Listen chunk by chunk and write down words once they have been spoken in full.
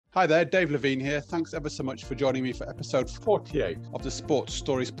Hi there, Dave Levine here. Thanks ever so much for joining me for episode 48 of the Sports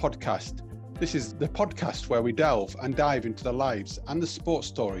Stories podcast. This is the podcast where we delve and dive into the lives and the sports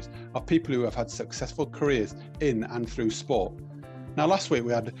stories of people who have had successful careers in and through sport. Now, last week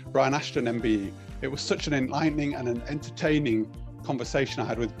we had Brian Ashton, MBE. It was such an enlightening and an entertaining conversation I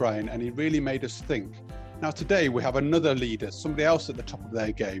had with Brian, and he really made us think. Now, today we have another leader, somebody else at the top of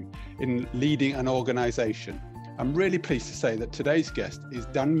their game in leading an organisation. I'm really pleased to say that today's guest is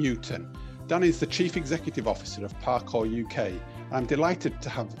Dan Newton. Dan is the Chief Executive Officer of Parkour UK, and I'm delighted to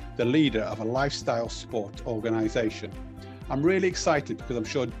have the leader of a lifestyle sport organisation. I'm really excited because I'm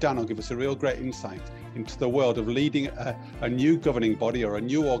sure Dan will give us a real great insight into the world of leading a new governing body or a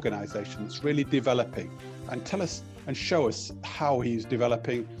new organisation that's really developing, and tell us and show us how he's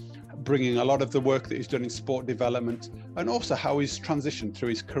developing, bringing a lot of the work that he's done in sport development, and also how he's transitioned through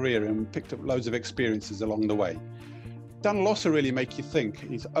his career and picked up loads of experiences along the way. Dan will also really make you think.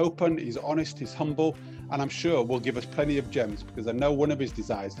 He's open, he's honest, he's humble, and I'm sure will give us plenty of gems because I know one of his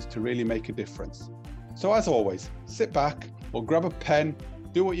desires is to really make a difference. So as always, sit back or grab a pen,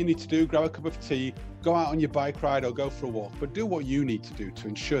 do what you need to do, grab a cup of tea, go out on your bike ride or go for a walk, but do what you need to do to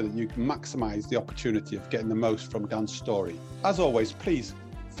ensure that you can maximise the opportunity of getting the most from Dan's story. As always, please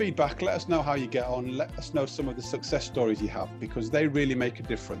feedback, let us know how you get on, let us know some of the success stories you have, because they really make a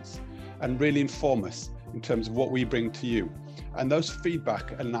difference and really inform us in terms of what we bring to you. And those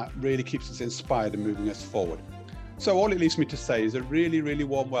feedback and that really keeps us inspired and moving us forward. So all it leaves me to say is a really, really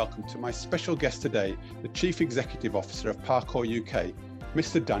warm welcome to my special guest today, the Chief Executive Officer of Parkour UK,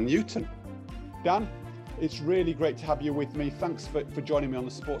 Mr. Dan Newton. Dan, it's really great to have you with me. Thanks for joining me on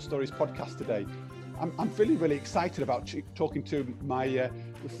the Sports Stories podcast today. I'm feeling really excited about talking to my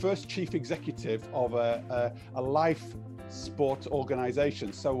first chief executive of a life sport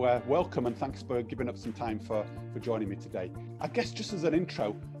organisation. So welcome and thanks for giving up some time for joining me today. I guess just as an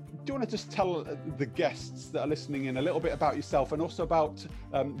intro, do you want to just tell the guests that are listening in a little bit about yourself and also about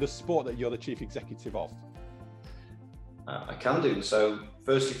the sport that you're the chief executive of? I can do. So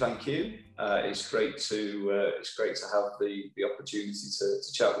firstly, thank you. It's great to have the opportunity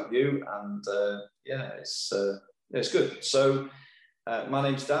to chat with you, and it's good. So my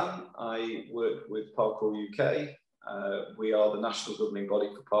name's Dan. I work with Parkour UK. We are the national governing body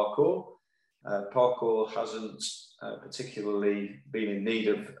for parkour. Parkour hasn't particularly been in need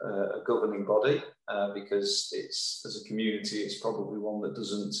of a governing body because it's, as a community, it's probably one that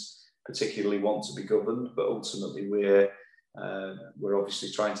doesn't particularly want to be governed, but ultimately we're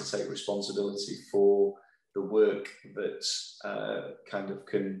obviously trying to take responsibility for the work that kind of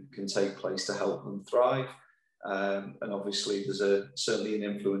can take place to help them thrive. And obviously there's certainly an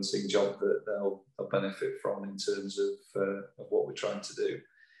influencing job that they'll benefit from in terms of what we're trying to do.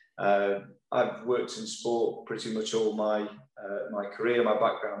 I've worked in sport pretty much all my career. My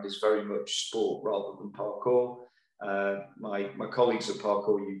background is very much sport rather than parkour. My colleagues at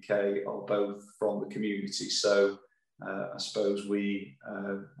Parkour UK are both from the community, so I suppose we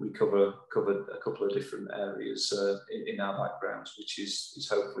cover a couple of different areas in our backgrounds, which is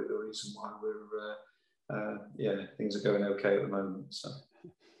hopefully the reason why things are going okay at the moment. So.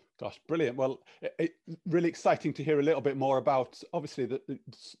 Gosh, brilliant. Well, really exciting to hear a little bit more about, obviously, the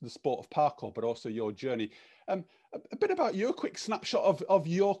sport of parkour, but also your journey. A bit about you, a quick snapshot of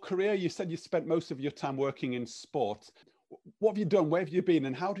your career. You said you spent most of your time working in sport. What have you done? Where have you been?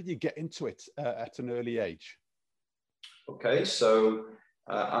 And how did you get into it at an early age? Okay, so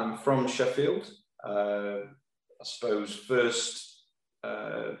I'm from Sheffield. I suppose first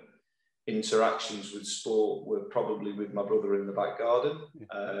interactions with sport were probably with my brother in the back garden,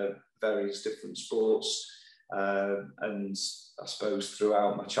 various different sports, and I suppose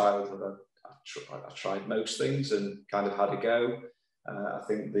throughout my childhood I tried most things and kind of had a go. I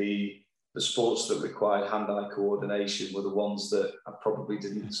think the sports that required hand-eye coordination were the ones that I probably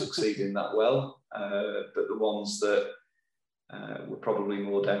didn't succeed in that well, but the ones that were probably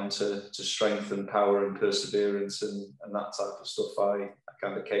more down to strength and power and perseverance and that type of stuff, I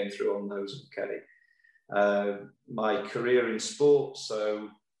kind of came through on those okay. My career in sport, so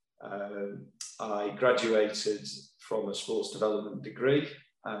I graduated from a sports development degree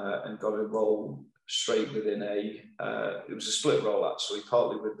and got enrolled straight within it was a split role actually,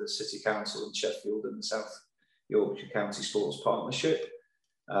 partly with the City Council in Sheffield and the South Yorkshire County Sports Partnership.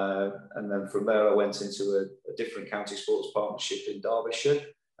 And then from there I went into a different county sports partnership in Derbyshire.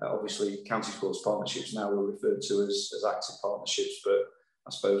 Obviously county sports partnerships now are referred to as active partnerships, but I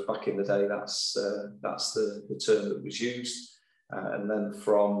suppose back in the day that's the term that was used. And then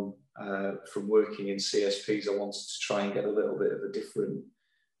from working in CSPs, I wanted to try and get a little bit of a different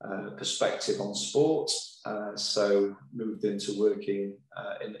perspective on sport. So moved into working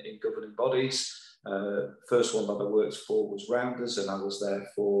in governing bodies. First one that I worked for was Rounders, and I was there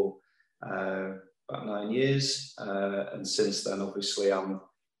for about 9 years. And since then, obviously, I've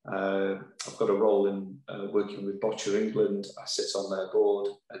got a role in working with Boccia England. I sit on their board,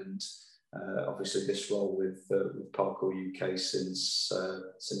 and obviously this role with Parkour UK since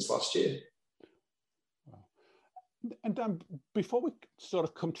last year. And Dan, before we sort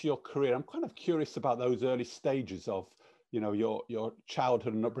of come to your career, I'm kind of curious about those early stages of, your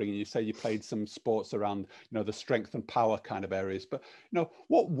childhood and upbringing. You say you played some sports around, the strength and power kind of areas, but,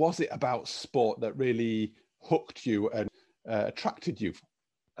 what was it about sport that really hooked you and attracted you?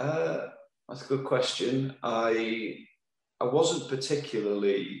 That's a good question. I wasn't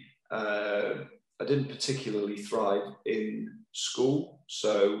particularly, I didn't particularly thrive in school.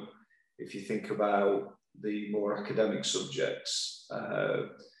 So if you think about the more academic subjects,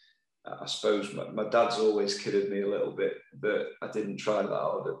 I suppose my dad's always kidded me a little bit that I didn't try that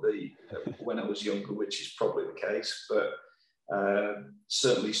hard when I was younger, which is probably the case. But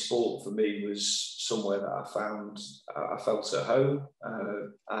certainly sport for me was somewhere that I felt at home.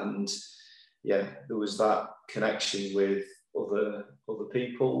 And yeah, there was that connection with other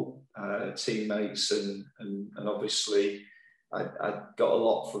people, teammates, and obviously I got a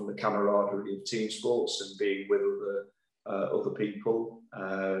lot from the camaraderie of team sports and being with other people.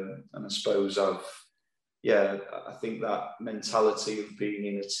 And I suppose I think that mentality of being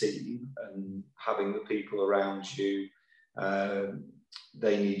in a team and having the people around you,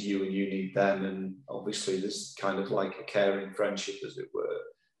 they need you and you need them. And obviously there's kind of like a caring friendship, as it were.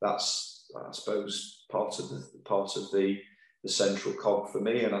 That's, I suppose, part of the central cog for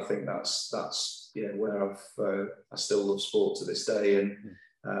me. And I think that's where I still love sport to this day, and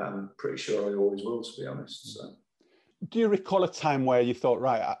I'm pretty sure I always will, to be honest. So. Do you recall a time where you thought,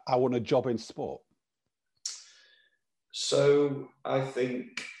 right, I want a job in sport? So I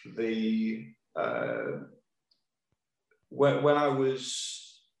think when I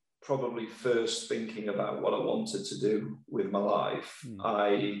was probably first thinking about what I wanted to do with my life,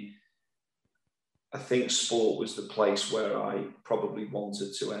 I think sport was the place where I probably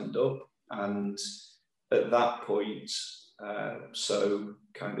wanted to end up. And at that point, so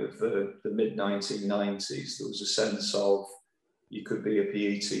kind of the mid-1990s, there was a sense of you could be a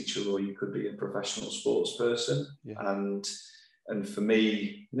PE teacher or you could be a professional sports person. Yeah. And for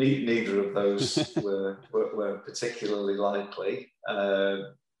me, neither of those were particularly likely.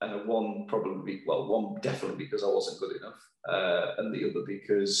 One definitely because I wasn't good enough, and the other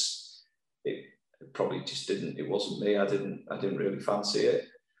because it probably just it wasn't me. I didn't really fancy it.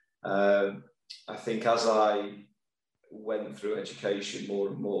 I think as I went through education more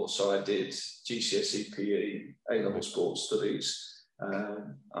and more, so I did GCSE PE, A-level sports studies.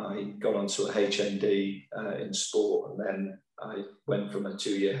 I got onto a HND in sport, and then I went from a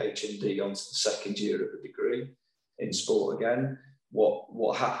 2-year HND onto the second year of the degree in sport again.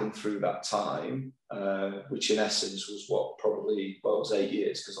 What happened through that time, which in essence was it was 8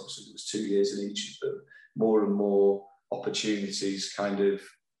 years, because obviously there was 2 years in each of them, more and more opportunities kind of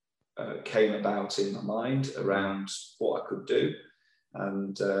came about in my mind around what I could do,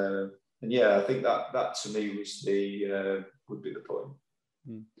 and I think that to me was would be the point.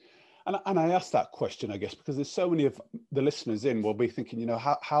 And I asked that question, I guess, because there's so many of the listeners will be thinking,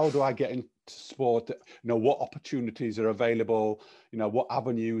 how do I get into sport? What opportunities are available? What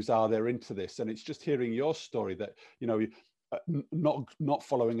avenues are there into this? And it's just hearing your story that, not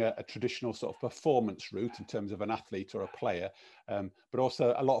following a traditional sort of performance route in terms of an athlete or a player, but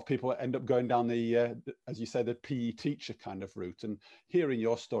also a lot of people end up going down the, as you say, the PE teacher kind of route. And hearing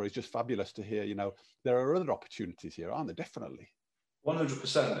your story is just fabulous to hear. There are other opportunities here, aren't there? Definitely.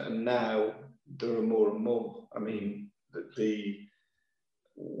 100%, and now there are more and more. I mean,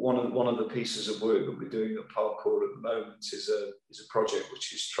 one of the pieces of work that we're doing at Parkour at the moment is a project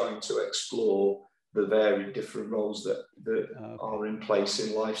which is trying to explore the varied different roles that are in place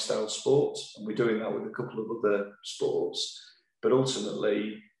in lifestyle sports, and we're doing that with a couple of other sports. But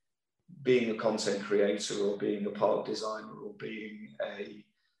ultimately, being a content creator, or being a park designer, or being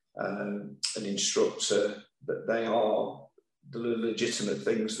an instructor, that they are the legitimate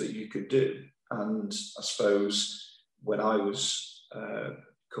things that you could do. And I suppose when I was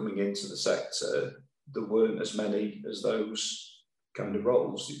coming into the sector, there weren't as many as those kind of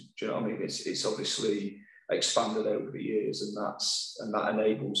roles. Do you know what I mean? It's obviously expanded over the years, and that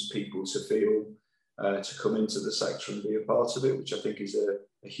enables people to feel to come into the sector and be a part of it, which I think is a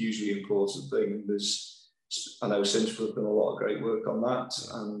hugely important thing. And there's I know Simsbury have done a lot of great work on that,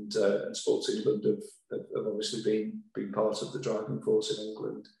 and Sports England have obviously been part of the driving force in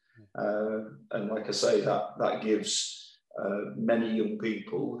England. And like I say, that gives many young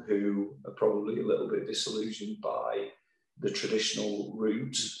people who are probably a little bit disillusioned by the traditional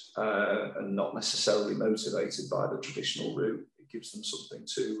route and not necessarily motivated by the traditional route. It gives them something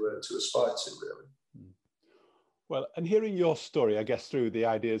to aspire to, really. Well, and hearing your story, I guess, through the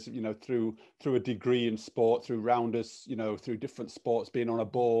ideas, through a degree in sport, through rounders, through different sports, being on a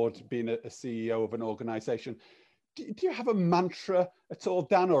board, being a CEO of an organisation, do you have a mantra at all,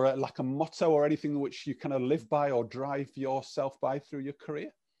 Dan, or like a motto or anything which you kind of live by or drive yourself by through your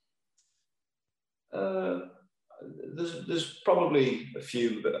career? There's probably a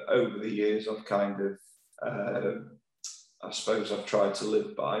few that over the years I've kind of, I suppose I've tried to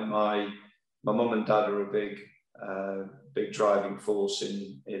live by. My mum and dad are a big driving force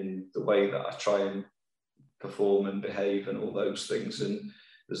in the way that I try and perform and behave and all those things, and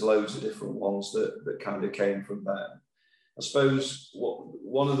there's loads of different ones that kind of came from them. I suppose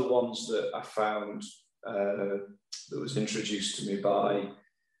one of the ones that I found that was introduced to me by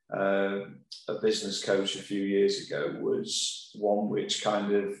a business coach a few years ago was one which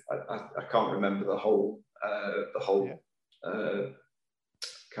kind of I can't remember the whole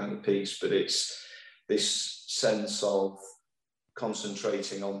kind of piece, but it's this sense of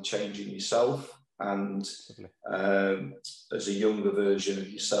concentrating on changing yourself, and as a younger version of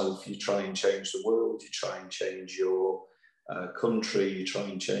yourself, you try and change the world, you try and change your country,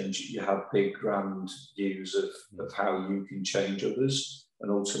 you have big grand views of how you can change others,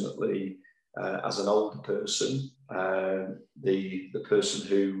 and ultimately as an older person, the person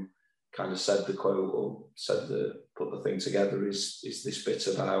who kind of said the quote or put the thing together is this bit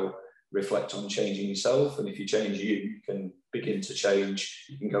about reflect on changing yourself, and if you change you can begin to change.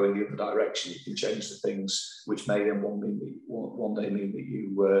 You can go in the other direction. You can change the things which may then one day mean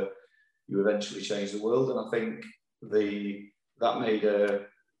that you eventually change the world. And I think that made a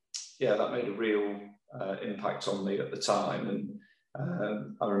real impact on me at the time. And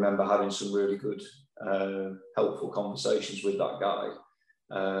I remember having some really good, helpful conversations with that guy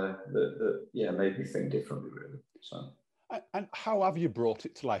that made me think differently, really. So. And how have you brought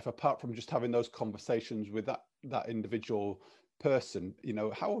it to life, apart from just having those conversations with that individual person?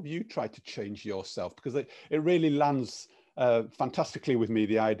 How have you tried to change yourself? Because it really lands fantastically with me,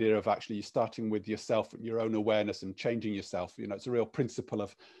 the idea of actually starting with yourself, your own awareness, and changing yourself. It's a real principle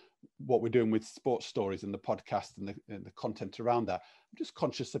of what we're doing with Sports Stories and the podcast and the content around that. I'm just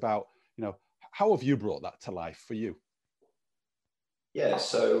conscious about, how have you brought that to life for you? Yeah,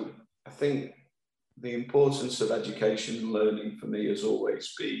 so I think the importance of education and learning for me has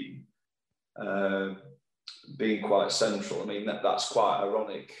always been quite central. I mean, that's quite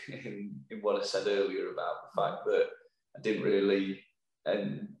ironic in what I said earlier about the fact that I didn't really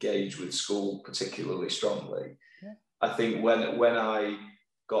engage with school particularly strongly. Yeah. I think when I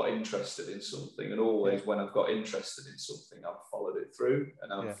got interested in something, and always when I've got interested in something, I've followed it through,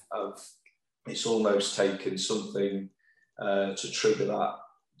 and it's almost taken something to trigger that,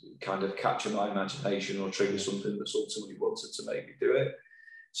 kind of capture my imagination or trigger something that's ultimately wanted to make me do it.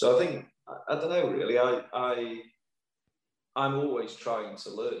 So I think, I don't know, really, I'm always trying to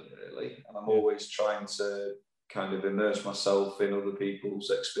learn, really, and I'm always trying to kind of immerse myself in other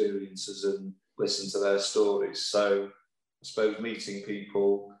people's experiences and listen to their stories. So I suppose meeting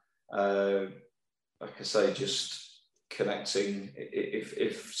people, like I say, just connecting.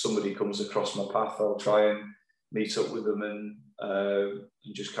 If somebody comes across my path, I'll try and meet up with them and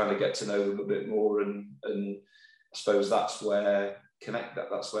just kind of get to know them a bit more, and I suppose that's where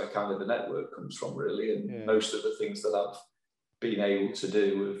that's where kind of the network comes from, really. And most of the things that I've been able to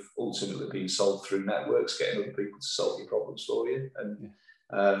do have ultimately been solved through networks, getting other people to solve your problems for you, and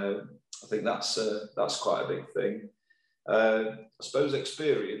I think that's quite a big thing. I suppose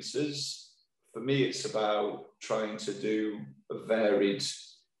experiences, for me, it's about trying to vary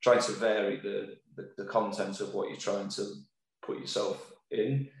the content of what you're trying to put yourself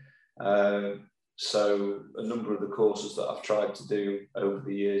in. So a number of the courses that I've tried to do over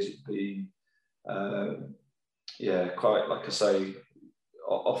the years have been, quite, like I say,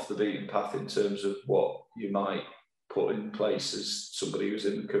 off the beaten path in terms of what you might put in place as somebody who's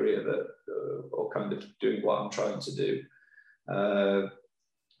in the career that, or kind of doing what I'm trying to do.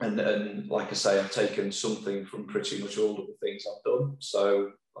 And like I say, I've taken something from pretty much all of the things I've done.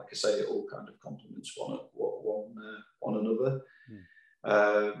 So, like I say, it all kind of complements one another.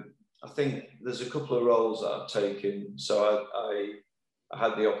 I think there's a couple of roles that I've taken. So I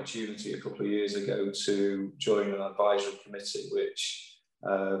had the opportunity a couple of years ago to join an advisory committee, which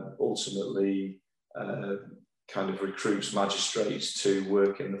ultimately kind of recruits magistrates to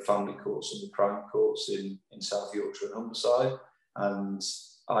work in the family courts and the crime courts in South Yorkshire and Humberside. And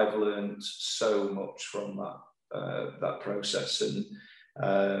I've learned so much from that process. And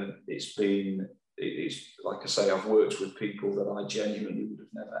it's like I say, I've worked with people that I genuinely would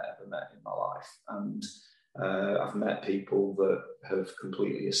have never ever met in my life. And I've met people that have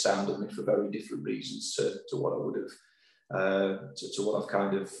completely astounded me for very different reasons to what I would have, to what I've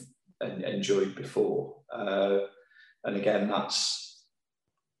kind of enjoyed before. And again, that's,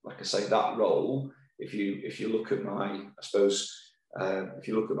 like I say, that role, if you look at my, I suppose, if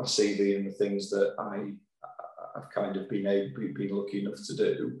you look at my CV and the things that I've kind of been lucky enough to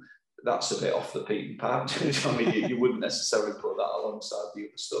do, that's a bit off the beaten path. I mean, you wouldn't necessarily put that alongside the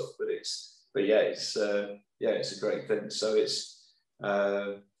other stuff, but it's a great thing. So it's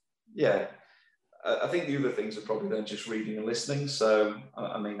I think the other things are probably then just reading and listening. So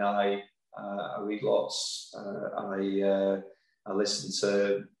I mean, I read lots. I listen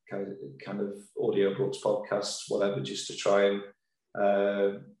to kind of audiobooks, podcasts, whatever, just to try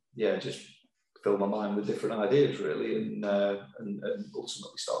and just fill my mind with different ideas, really, and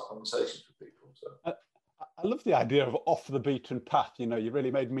ultimately start conversations with people. So. I love the idea of off the beaten path. You know, you really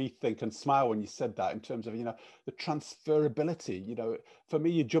made me think and smile when you said that, in terms of, you know, the transferability. You know, for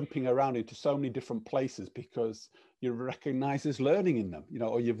me, you're jumping around into so many different places because you recognize there's learning in them, you know,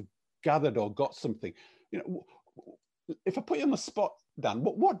 or you've gathered or got something. You know, if I put you on the spot, Dan,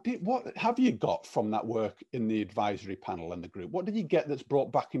 what have you got from that work in the advisory panel and the group? What did you get that's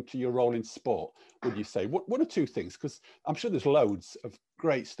brought back into your role in sport, would you say? What are two things? Because I'm sure there's loads of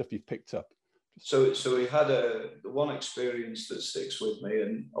great stuff you've picked up. So we had the one experience that sticks with me,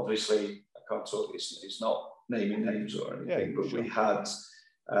 and obviously I can't talk, it's not naming names or anything, but sure. We had,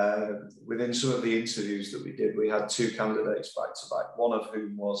 within some of the interviews that we did, we had two candidates back to back, one of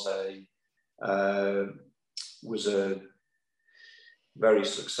whom was a very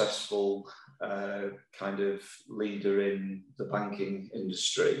successful kind of leader in the banking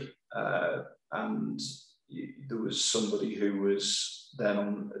industry, and there was somebody who was then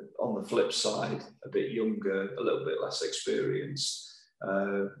on the flip side a bit younger, a little bit less experienced,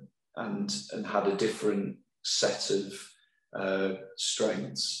 and had a different set of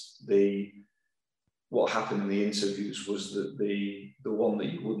strengths. What happened in the interviews was that the one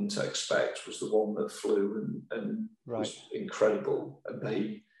that you wouldn't expect was the one that flew and right. was incredible, and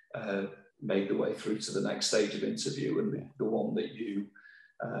they made the way through to the next stage of interview, and the one that you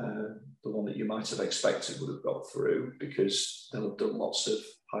might have expected would have got through, because they'll have done lots of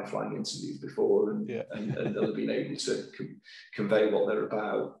high-flying interviews before, and they'll have been able to convey what they're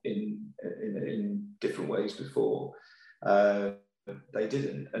about in different ways before. They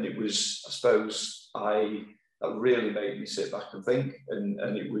didn't, and it was, I suppose, that really made me sit back and think,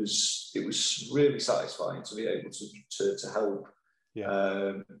 and it was really satisfying to be able to help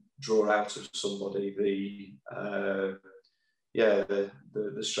draw out of somebody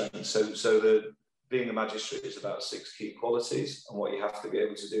the strength. So being a magistrate is about 6 key qualities, and what you have to be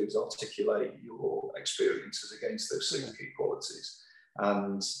able to do is articulate your experiences against those 6 key qualities.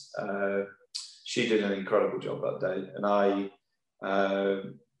 And she did an incredible job that day, and I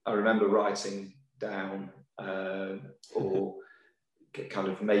remember writing down or kind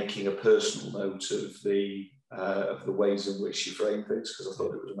of making a personal note of the ways in which she framed things, because I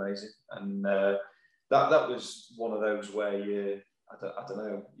thought it was amazing. And that was one of those where I don't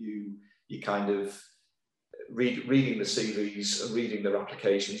know, you kind of reading the CVs and reading their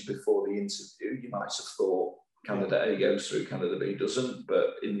applications before the interview, you might have thought candidate A goes through, candidate B doesn't,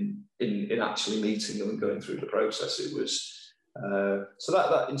 but in actually meeting them and going through the process, it was so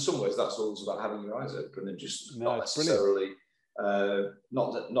that in some ways that's always about having your eyes open and just not necessarily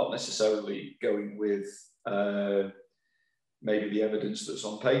not necessarily going with maybe the evidence that's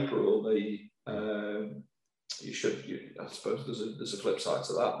on paper, or the I suppose there's a flip side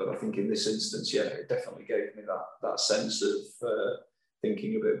to that, but I think in this instance, it definitely gave me that sense of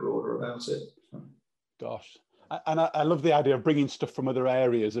thinking a bit broader about it. Gosh. And I love the idea of bringing stuff from other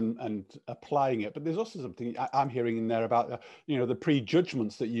areas and applying it. But there's also something I'm hearing in there about, the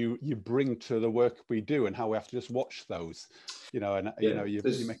prejudgments that you bring to the work we do, and how we have to just watch those, you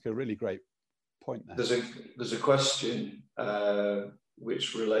make a really great point there. There's a question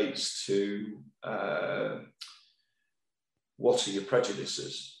which relates to what are your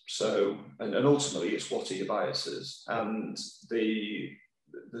prejudices? So, and ultimately it's what are your biases? And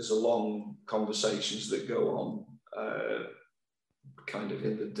there's a long conversations that go on kind of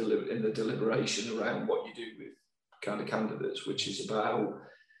in the deliberation around what you do with kind of candidates, which is about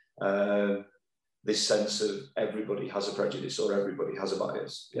this sense of everybody has a prejudice or everybody has a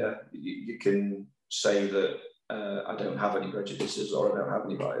bias. You can say that I don't have any prejudices or I don't have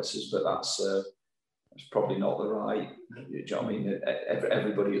any biases, but that's probably not the right. You know what I mean?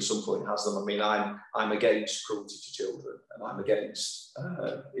 Everybody at some point has them. I mean, I'm against cruelty to children, and I'm against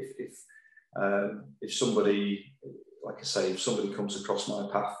if somebody, like I say, if somebody comes across my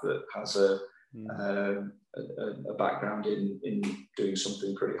path that has a background in doing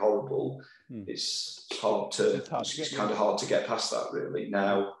something pretty horrible, it's kind of hard to get past that, really.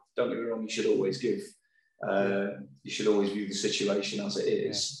 Now, don't get me wrong, you should always view the situation as it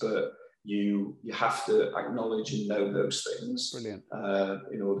is, but you have to acknowledge and know those things. Brilliant.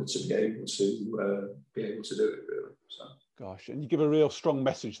 In order to be able to do it, really. So. Gosh, and you give a real strong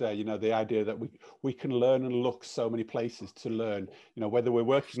message there, you know, the idea that we can learn and look so many places to learn, you know, whether we're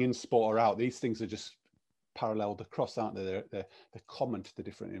working in sport or out, these things are just paralleled across, aren't they? They're common to the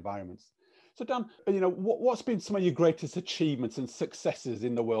different environments. So Dan, you know, what's been some of your greatest achievements and successes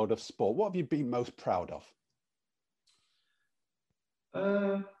in the world of sport? What have you been most proud of?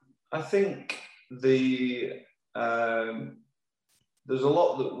 I think there's a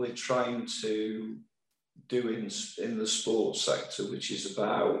lot that we're trying to do in the sports sector, which is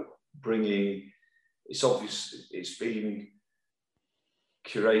about bringing, it's obvious, it's been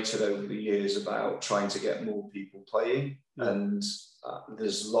curated over the years about trying to get more people playing, and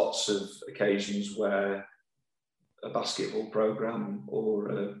there's lots of occasions where a basketball program or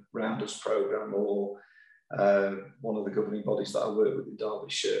a rounders program or one of the governing bodies that I work with in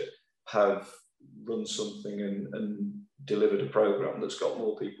Derbyshire have run something and delivered a program that's got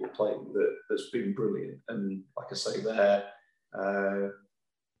more people playing that's been brilliant. And like I say,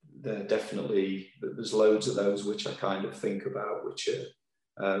 they're definitely, there's loads of those which I kind of think about, which are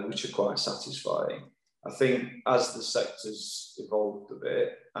quite satisfying. I think as the sector's evolved a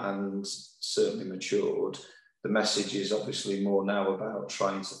bit and certainly matured, the message is obviously more now about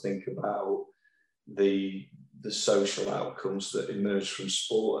trying to think about the social outcomes that emerge from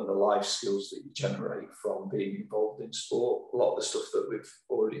sport and the life skills that you generate from being involved in sport. A lot of the stuff that we've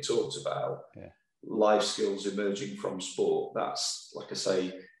already talked about, life skills emerging from sport, that's, like I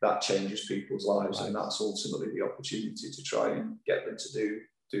say, that changes people's lives, and that's ultimately the opportunity to try and get them to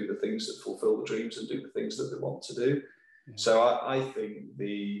do the things that fulfill the dreams and do the things that they want to do. So I think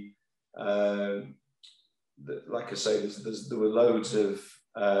like I say, there were loads of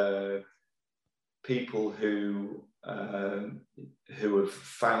people who have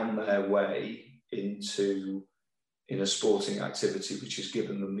found their way in a sporting activity which has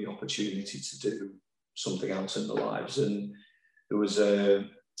given them the opportunity to do something else in their lives. And there was there's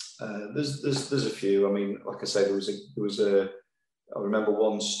a few. I mean, like I say, I remember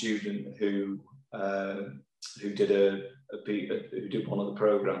one student who did one of the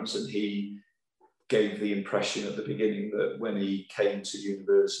programs, and he gave the impression at the beginning that when he came to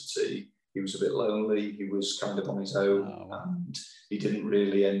university, he was a bit lonely, he was kind of on his own, and he didn't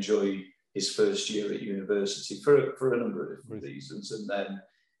really enjoy his first year at university for a number of different reasons. And then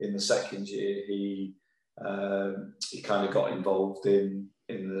in the second year, he kind of got involved in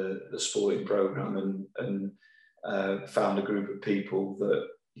the sporting program and found a group of people that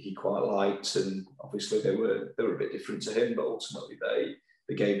he quite liked, and obviously they were a bit different to him, but ultimately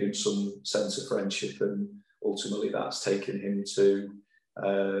they gave him some sense of friendship, and ultimately that's taken him to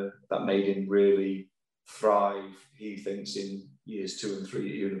that made him really thrive, he thinks, in years 2 and 3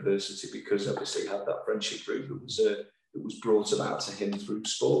 at university, because obviously he had that friendship group that was brought about to him through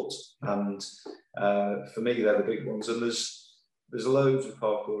sport. And for me, they're the big ones. And there's loads of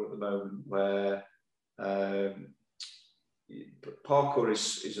parkour at the moment where parkour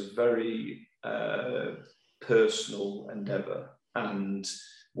is a very personal endeavour, and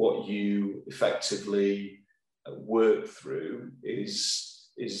what you effectively work through is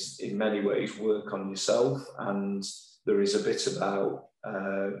in many ways work on yourself, and there is a bit about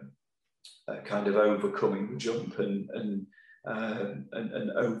kind of overcoming the jump and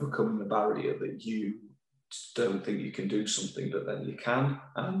overcoming the barrier that you don't think you can do something, but then you can.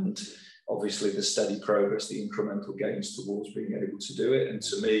 And obviously the steady progress, the incremental gains towards being able to do it. And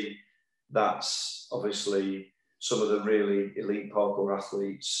to me, that's obviously some of the really elite parkour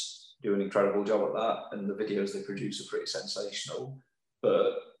athletes do an incredible job at that, and the videos they produce are pretty sensational.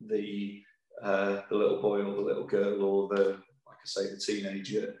 But the little boy or the little girl or like I say, the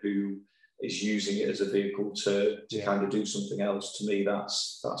teenager who is using it as a vehicle to kind of do something else, to me,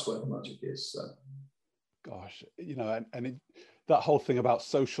 that's where the magic is. So. Gosh, you know, that whole thing about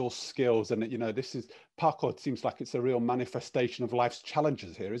social skills, and you know, parkour seems like it's a real manifestation of life's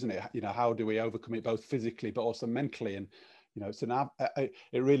challenges here, isn't it? You know, how do we overcome it both physically but also mentally? And you know,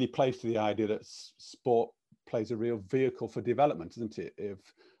 it really plays to the idea that sport plays a real vehicle for development, isn't it,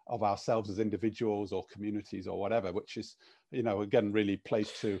 of ourselves as individuals or communities or whatever, which is, you know, again, really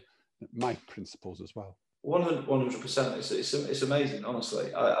plays to my principles as well. 100%. It's amazing,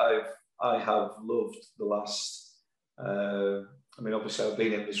 honestly. I have loved the last. I mean, obviously, I've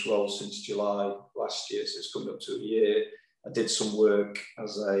been in this role since July last year, so it's coming up to a year. I did some work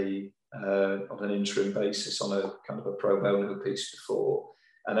as on an interim basis on a kind of a pro bono piece before,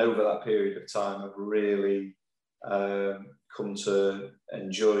 and over that period of time, I've really come to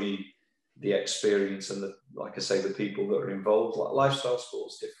enjoy the experience and like I say, the people that are involved. Like lifestyle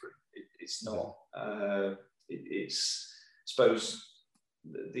sport's different. It's not. It's, I suppose,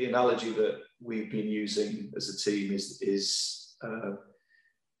 the analogy that we've been using as a team is there's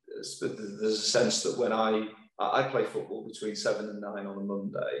a sense that when I play football between 7 and 9 on a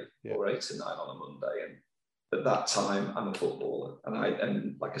Monday, or 8 and 9 on a Monday, and at that time I'm a footballer,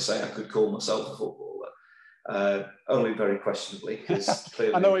 and like I say, I could call myself a footballer, only very questionably, because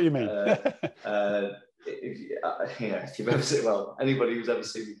clearly I know what you mean. If you've ever seen, well, anybody who's ever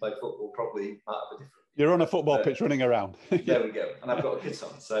seen me play football probably might have a different. You're on a football pitch running around. There we go, and I've got a kit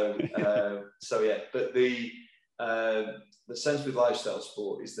on. So yeah. But the sense with lifestyle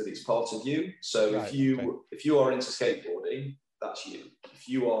sport is that it's part of you. So if you are into skateboarding, that's you. If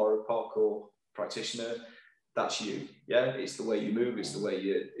you are a parkour practitioner, that's you. Yeah, it's the way you move. It's the way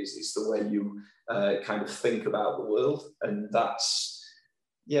you kind of think about the world, and that's.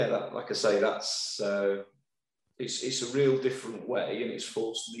 Yeah, like I say, that's it's a real different way, and it's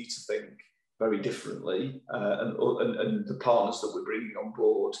forced me to think very differently. And the partners that we're bringing on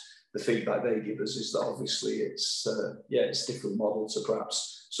board, the feedback they give us is that obviously it's a different model to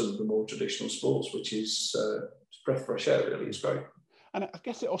perhaps some of the more traditional sports, which is breath of fresh air. Really, it's great. And I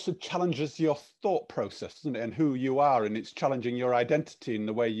guess it also challenges your thought process, doesn't it, and who you are, and it's challenging your identity in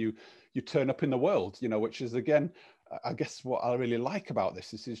the way you turn up in the world. You know, which is again, I guess what I really like about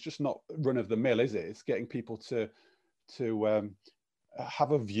this is it's just not run of the mill, is it? It's getting people to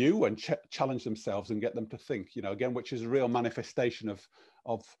have a view and challenge themselves and get them to think, you know, again, which is a real manifestation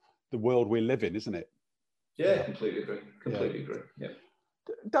of the world we live in, isn't it? Yeah, completely agree. Agree. Yeah.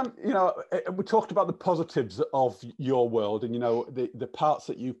 Dan, you know, we talked about the positives of your world and, you know, the parts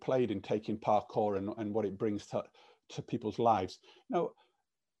that you've played in taking parkour and what it brings to people's lives. You know,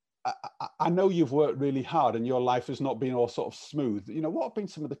 I know you've worked really hard and your life has not been all sort of smooth. You know, what have been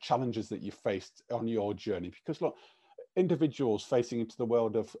some of the challenges that you've faced on your journey? Because look, individuals facing into the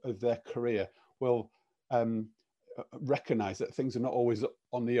world of their career will recognize that things are not always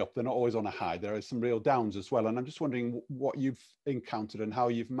on the up. They're not always on a high. There are some real downs as well. And I'm just wondering what you've encountered and how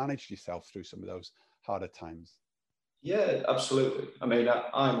you've managed yourself through some of those harder times. Yeah, absolutely. I mean,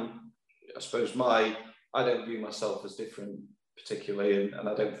 I suppose I don't view myself as different particularly, and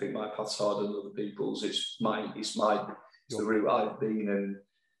I don't think my path's harder than other people's. It's the route I've been,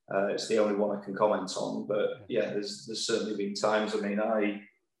 and it's the only one I can comment on. But yeah, there's certainly been times. I mean, I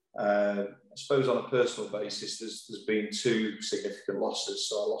suppose on a personal basis, there's been 2 significant losses.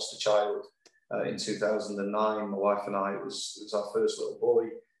 So I lost a child in 2009. My wife and it was our first little boy,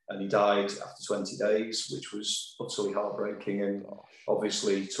 and he died after 20 days, which was utterly heartbreaking, and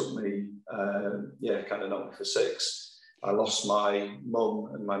obviously took me, kind of knocked me for 6. I lost my mum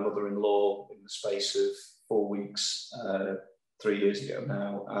and my mother-in-law in the space of 4 weeks, 3 years ago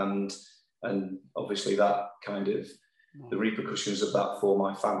now, and obviously that kind of the repercussions of that for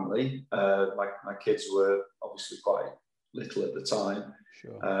my family. My kids were obviously quite little at the time,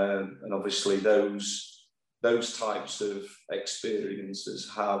 and obviously those types of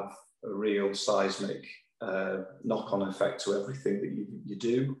experiences have a real seismic knock-on effect to everything that you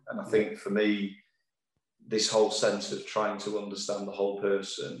do. And I think for me, this whole sense of trying to understand the whole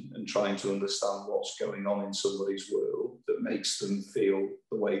person and trying to understand what's going on in somebody's world that makes them feel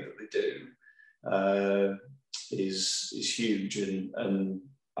the way that they do is huge. And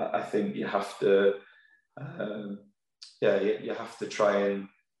I think you have to, you have to try and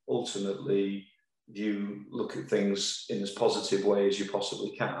ultimately look at things in as positive way as you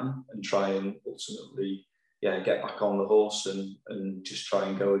possibly can, and try and ultimately, get back on the horse and just try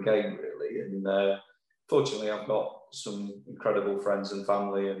and go again, really. And fortunately, I've got some incredible friends and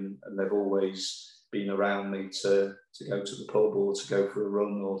family, and they've always been around me to go to the pub or to go for a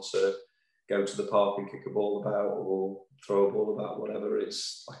run or to go to the park and kick a ball about or throw a ball about, whatever.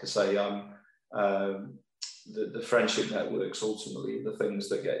 It's like I say, the friendship networks ultimately the things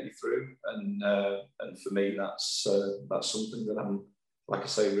that get you through, and for me that's something that I'm, like I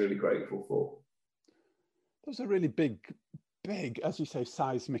say, really grateful for. Those are really big, as you say,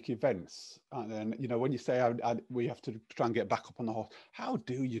 seismic events. And you know, when you say we have to try and get back up on the horse, how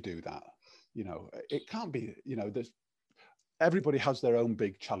do you do that? you know, it can't be, you know, everybody has their own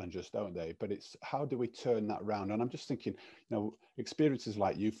big challenges, don't they? But it's how do we turn that around? And I'm just thinking, you know, experiences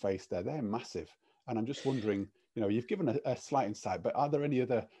like you faced there, they're massive. And I'm just wondering, you know, you've given a slight insight, but are there any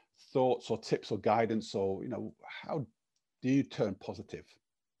other thoughts or tips or guidance, or, you know, how do you turn positive?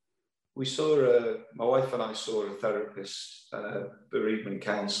 We saw, my wife and I saw a therapist, bereavement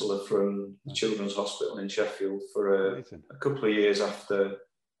counsellor from the Children's Hospital in Sheffield for a couple of years after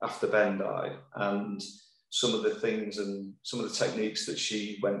Ben died. And some of the things and some of the techniques that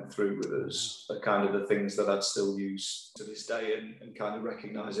she went through with us are kind of the things that I'd still use to this day and kind of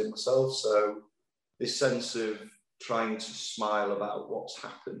recognise in myself. So this sense of trying to smile about what's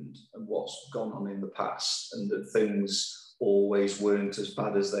happened and what's gone on in the past, and that things always weren't as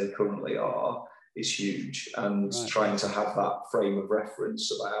bad as they currently are, is huge. And trying to have that frame of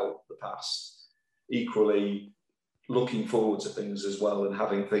reference about the past. Equally, looking forward to things as well, and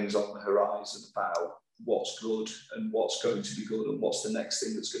having things on the horizon about what's good and what's going to be good and what's the next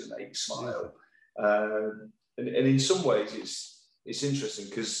thing that's going to make you smile. And in some ways it's interesting,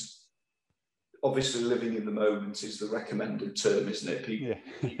 because obviously living in the moment is the recommended term, isn't it? People,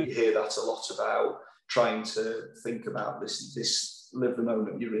 you hear that a lot about trying to think about this live the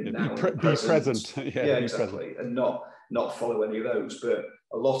moment you're in now. Be present. Yeah, exactly. Present. And not follow any of those. But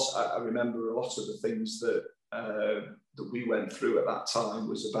I remember a lot of the things that we went through at that time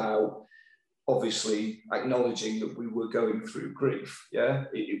was about obviously acknowledging that we were going through grief. Yeah,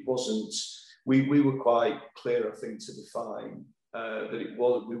 it wasn't, we were quite clear, I think, to define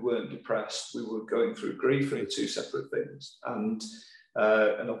that we weren't depressed, we were going through grief, and the two separate things. And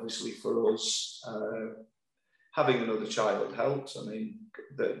obviously for us, having another child helped. I mean,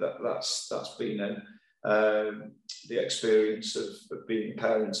 that's been the experience of being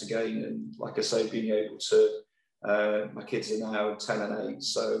parents again, and like I say, being able to, my kids are now 10 and 8,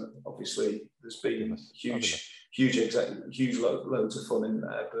 so obviously there's been huge loads of fun in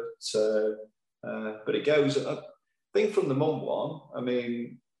there, but it goes, I think from the mum one, I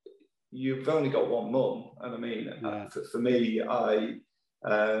mean, you've only got one mum, and I mean, for me,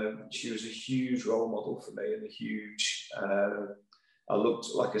 she was a huge role model for me, and a huge, I looked,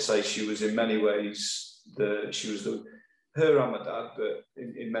 like I say, she was in many ways, her and my dad, but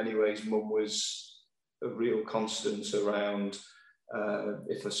in many ways, mum was a real constant around,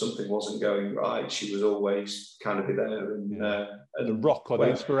 if something wasn't going right, she was always kind of be there, and the rock or the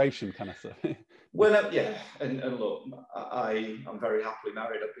inspiration kind of stuff. And look, I'm very happily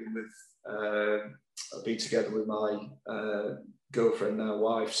married. I've been together with my girlfriend, now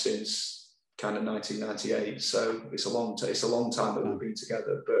wife, since kind of 1998. So it's a long time that we've been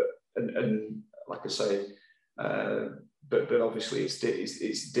together. But and like I say, but obviously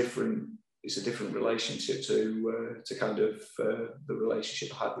it's different. It's a different relationship to kind of the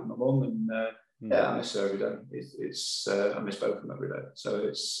relationship I had with my mum, and I miss her every day. I miss both of them every day. So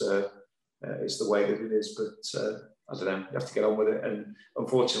it's the way that it is, but I don't know, you have to get on with it, and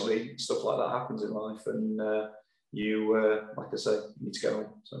unfortunately stuff like that happens in life, and like I say, you need to get on.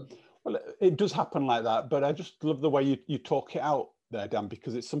 So. Well, it does happen like that, but I just love the way you talk it out there, Dan,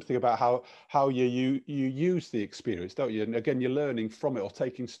 because it's something about how you use the experience, don't you? And again, you're learning from it or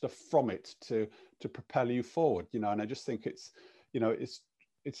taking stuff from it to propel you forward, you know. And I just think it's, you know, it's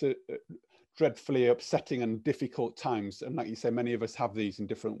a dreadfully upsetting and difficult times, and like you say, many of us have these in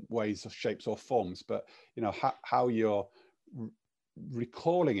different ways or shapes or forms, but you know how you're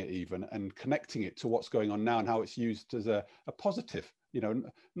recalling it even and connecting it to what's going on now, and how it's used as a positive, you know,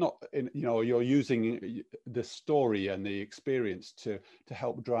 not in, you know, you're using the story and the experience to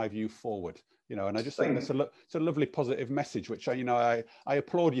help drive you forward, you know. And I just think it's a lovely positive message, which I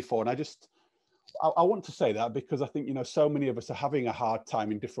applaud you for. And I want to say that because I think, you know, so many of us are having a hard time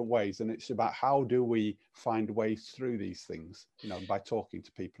in different ways, and it's about how do we find ways through these things, you know, by talking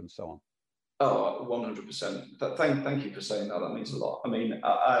to people and so on. Oh, 100%. Thank you for saying that. That means a lot. I mean,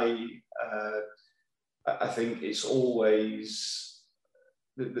 I think it's always,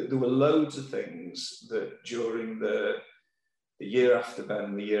 there were loads of things that during the year after Ben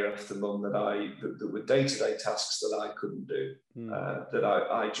and the year after Mum that were day-to-day tasks that I couldn't do, that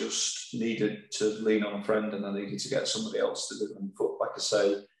I just needed to lean on a friend, and I needed to get somebody else to do them. Like I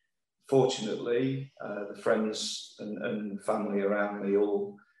say, fortunately, the friends and family around me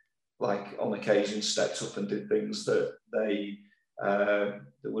all, like, on occasion stepped up and did things that they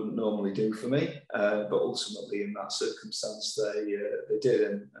wouldn't normally do for me, but ultimately in that circumstance they did,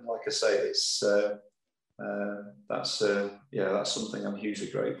 and like I say, it's that's something I'm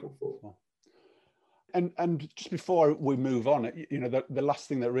hugely grateful for. And just before we move on, the last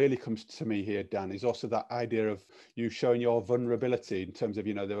thing that really comes to me here, Dan, is also that idea of you showing your vulnerability in terms of,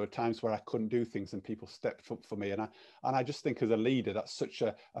 there were times where I couldn't do things and people stepped up for me. And I just think as a leader, that's such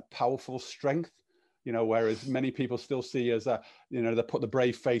a powerful strength, whereas many people still see as they put the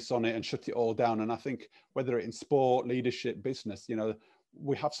brave face on it and shut it all down. And I think whether it's in sport, leadership, business,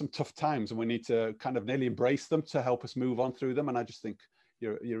 we have some tough times and we need to kind of nearly embrace them to help us move on through them. And I just think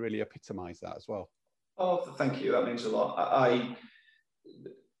you really epitomize that as well. Oh, thank you. That means a lot.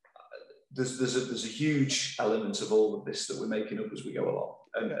 There's a huge element of all of this that we're making up as we go along,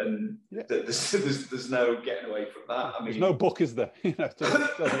 and there's no getting away from that. I mean, there's no book, is there? Tells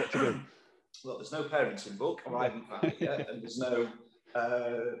what to do. Well, there's no parenting book, or I haven't found it yet, and there's no.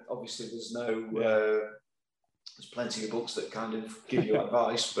 Obviously, there's no. There's plenty of books that kind of give you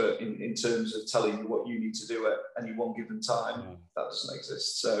advice, but in terms of telling you what you need to do at any one given time, that doesn't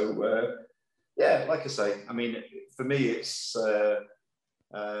exist. So. Yeah, like I say, I mean, for me, it's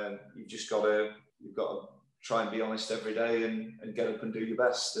you've just got to try and be honest every day and get up and do your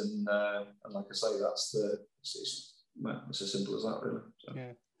best, and like I say, it's as simple as that, really. So.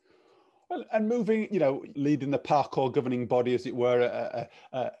 Yeah. Well, and moving, leading the Parkour governing body, as it were,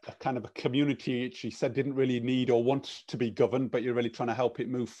 a kind of a community which you said didn't really need or want to be governed, but you're really trying to help it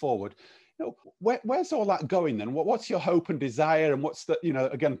move forward. Where's all that going then? What's your hope and desire, and what's the,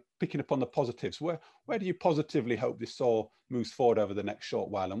 again, picking up on the positives, where do you positively hope this all moves forward over the next short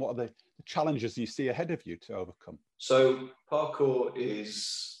while, and what are the challenges you see ahead of you to overcome? So Parkour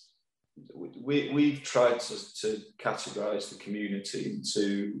is, we've tried to categorize the community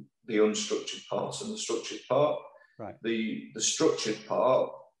into the unstructured part and the structured part. Right. The structured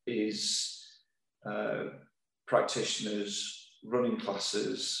part is practitioners running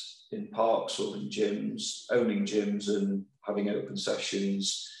classes in parks or in gyms, owning gyms and having open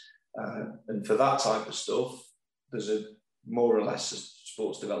sessions. And for that type of stuff, there's a more or less a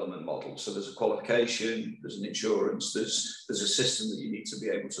sports development model. So there's a qualification, there's an insurance, there's a system that you need to be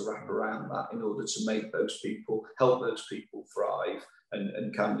able to wrap around that in order to make those people, help those people thrive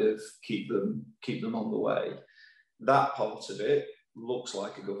and kind of keep them on the way. That part of it looks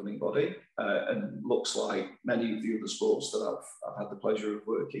like a governing body and looks like many of the other sports that I've had the pleasure of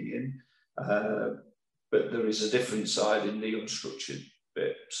working in. But there is a different side in the unstructured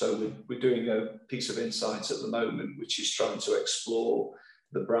bit. So we're doing a piece of insight at the moment, which is trying to explore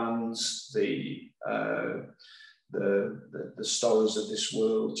the brands, the stars of this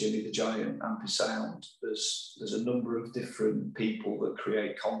world, Jimmy the Giant, Ampy Sound. There's a number of different people that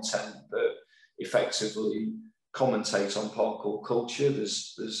create content that effectively commentate on parkour culture.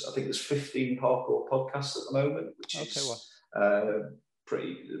 I think there's 15 parkour podcasts at the moment, which is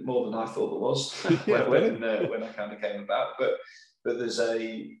pretty more than I thought there was when I kind of came about. But there's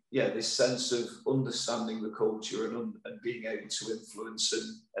this sense of understanding the culture and being able to influence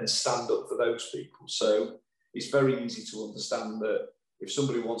and stand up for those people. So it's very easy to understand that if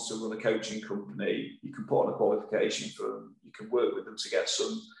somebody wants to run a coaching company, you can put on a qualification for them, you can work with them to get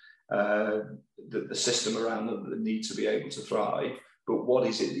some the system around them that need to be able to thrive. But what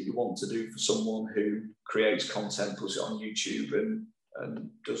is it that you want to do for someone who creates content, puts it on YouTube and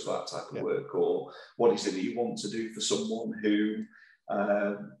does that type of work? Or what is it that you want to do for someone who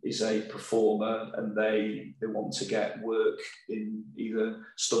is a performer and they want to get work in either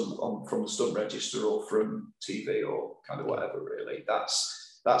from the stunt register or from TV or kind of whatever, really.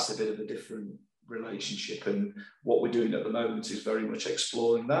 That's a bit of a different relationship, and what we're doing at the moment is very much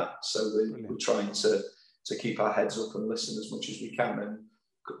exploring that. So we're trying to keep our heads up and listen as much as we can. And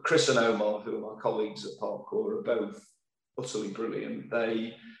Chris and Omar, who are my colleagues at Parkour, are both utterly brilliant.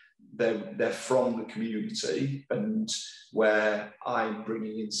 They're from the community, and where I'm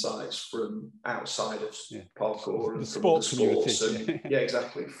bringing insights from outside of parkour and the from sports the sports community. And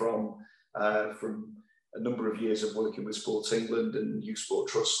exactly, from a number of years of working with Sports England and Youth Sport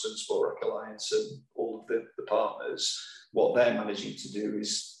Trust and Sport Rec Alliance and all of the partners. What they're managing to do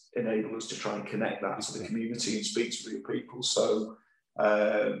is enable us to try and connect that to the community and speak to real people. So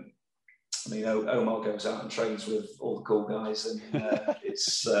Omar goes out and trains with all the cool guys, and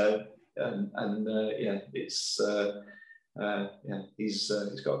he's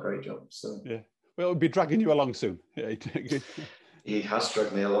got a great job. So well, we'll be dragging you along soon. He has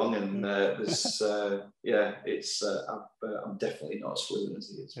dragged me along, and I'm definitely not as fluent as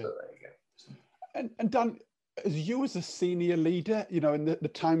he is. But there you go. And Dan, as you as a senior leader, in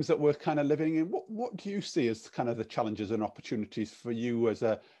the times that we're kind of living in, what do you see as kind of the challenges and opportunities for you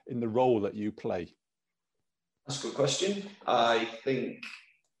in the role that you play? That's a good question. I think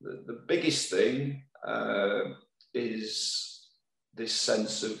the biggest thing is this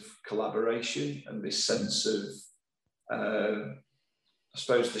sense of collaboration and this sense of, I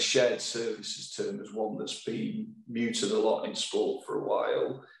suppose the shared services term is one that's been muted a lot in sport for a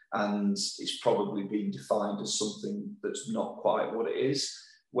while, and it's probably been defined as something that's not quite what it is.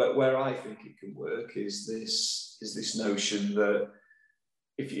 Where I think it can work is this notion that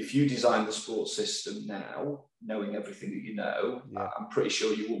if you design the sports system now, knowing everything that you know, I'm pretty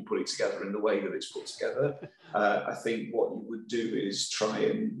sure you won't put it together in the way that it's put together. I think what you would do is try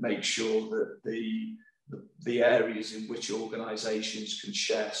and make sure that the areas in which organisations can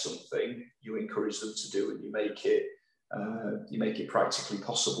share something, you encourage them to do, and you make it practically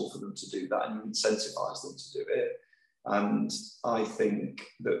possible for them to do that, and you incentivise them to do it. And I think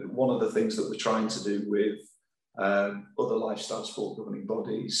that one of the things that we're trying to do with other lifestyle sport governing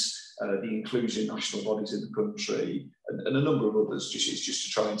bodies, the inclusion national bodies in the country, and a number of others, is just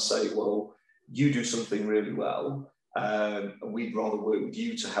to try and say, well, you do something really well, and we'd rather work with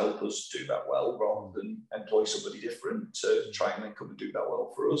you to help us do that well, rather than employ somebody different to try and then come and do that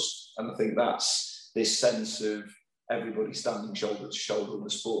well for us. And I think that's this sense of everybody standing shoulder to shoulder in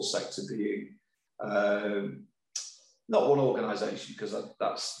the sports sector being not one organisation, because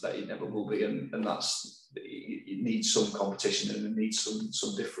that it never will be, and that's, it needs some competition and it needs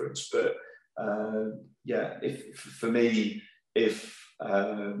some difference. But for me, if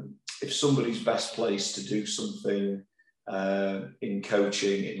somebody's best placed to do something in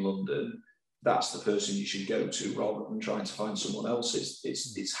coaching in London, that's the person you should go to, rather than trying to find someone else.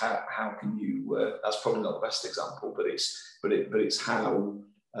 It's how can you? That's probably not the best example, but it's how.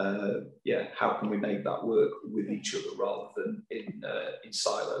 How can we make that work with each other rather than in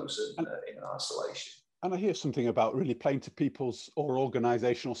silos and in isolation? And I hear something about really playing to people's or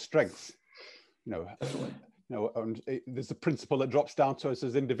organisational strengths. Definitely. And there's a principle that drops down to us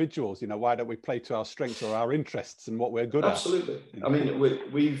as individuals. Why don't we play to our strengths or our interests and what we're good at? Absolutely. I mean,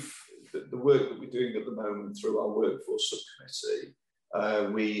 we've the work that we're doing at the moment through our workforce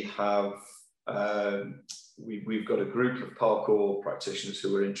subcommittee. We have. We've got a group of parkour practitioners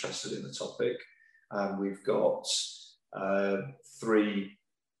who are interested in the topic, and we've got 3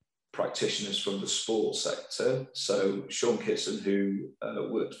 practitioners from the sports sector. So Sean Kitson, who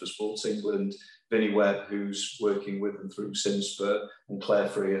works for Sports England, Vinny Webb, who's working with them through Simspa, and Claire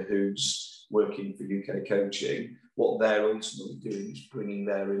Freer, who's working for UK Coaching. What they're ultimately doing is bringing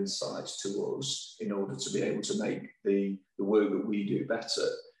their insights to us in order to be able to make the work that we do better.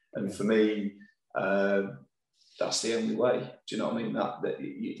 And for me, that's the only way. Do you know what I mean? That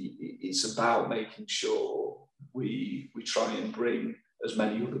it's about making sure we try and bring as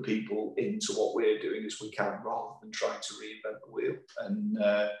many other people into what we're doing as we can, rather than trying to reinvent the wheel. And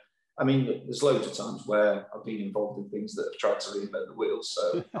I mean, there's loads of times where I've been involved in things that have tried to reinvent the wheel.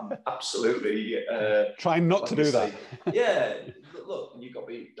 So I'm absolutely trying not to do that. Yeah, look, you've got to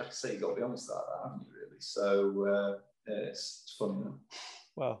be, like I say, you've got to be honest about that, haven't you? Really. So it's funny.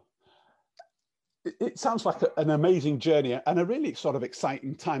 Well, it sounds like an amazing journey and a really sort of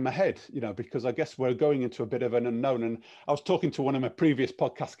exciting time ahead, because I guess we're going into a bit of an unknown. And I was talking to one of my previous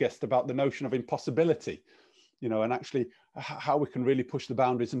podcast guests about the notion of impossibility, and actually how we can really push the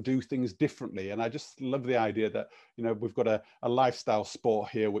boundaries and do things differently. And I just love the idea that, we've got a lifestyle sport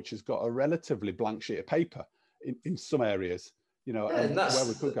here, which has got a relatively blank sheet of paper in some areas, and that's where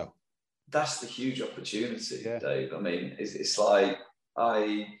we could go. That's the huge opportunity, Dave. I mean, it's like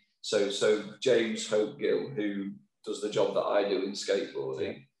So James Hope Gill, who does the job that I do in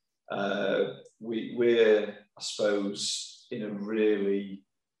skateboarding, we're, I suppose, in a really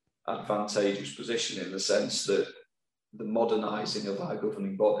advantageous position, in the sense that the modernising of our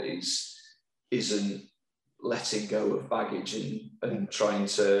governing bodies isn't letting go of baggage and trying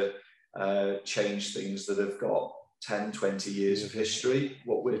to change things that have got 10, 20 years of history.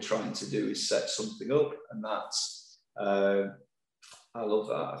 What we're trying to do is set something up, and that's... I love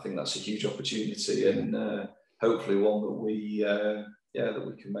that. I think that's a huge opportunity, and hopefully one that we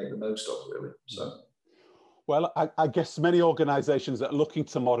can make the most of, really. So, well, I guess many organisations that are looking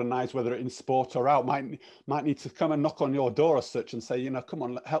to modernise, whether in sport or out, might need to come and knock on your door as such and say, come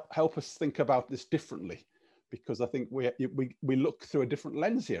on, help us think about this differently, because I think we look through a different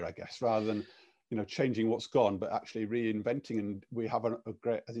lens here, I guess, rather than changing what's gone, but actually reinventing, and we have a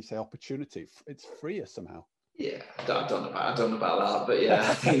great, as you say, opportunity. It's freer somehow. Yeah, I don't know about that, but yeah,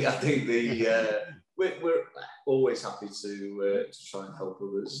 I think we're always happy to try and help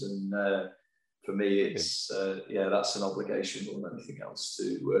others, and for me, it's that's an obligation more than anything else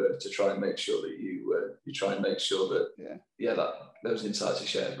to try and make sure that you try and make sure that that those insights are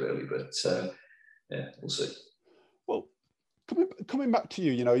shared, really. But we'll see. Well, Coming back to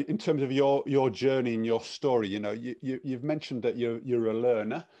you, you know, in terms of your journey and your story, you know, you've mentioned that you're a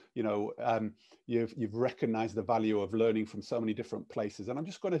learner, you know, you've recognised the value of learning from so many different places, and I'm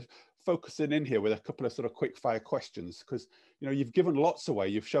just going to focus in here with a couple of sort of quick fire questions, because you know you've given lots away.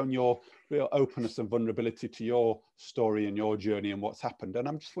 You've shown your real openness and vulnerability to your story and your journey and what's happened, and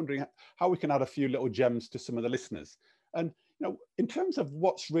I'm just wondering how we can add a few little gems to some of the listeners. And you know, in terms of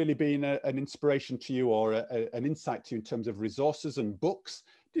what's really been an inspiration to you or an insight to you in terms of resources and books,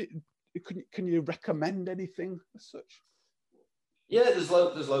 can you recommend anything as such? Yeah, there's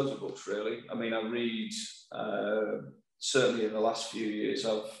loads of books really. I mean, I read certainly in the last few years.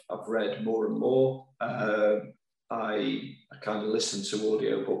 I've read more and more. I kind of listen to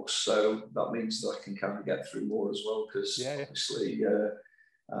audiobooks, so that means that I can kind of get through more as well, because obviously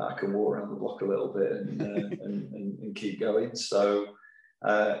I can walk around the block a little bit and keep going. So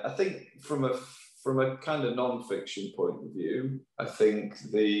I think from a kind of non-fiction point of view, I think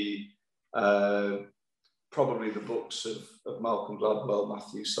probably the books of Malcolm Gladwell,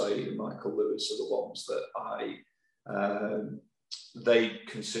 Matthew Syed, and Michael Lewis are the ones that they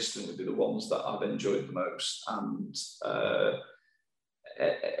consistently be the ones that I've enjoyed the most. And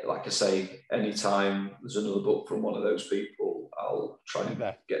like I say, anytime there's another book from one of those people, I'll try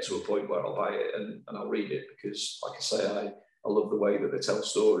and get to a point where I'll buy it and I'll read it, because like I say, I love the way that they tell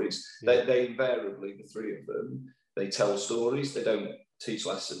stories. They invariably, the three of them, they tell stories. They don't teach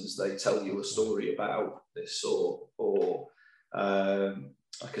lessons. They tell you a story about this or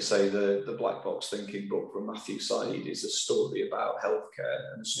like I say, the Black Box Thinking book from Matthew Syed is a story about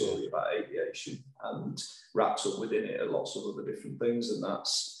healthcare and a story about aviation, and wraps up within it lots of other different things, and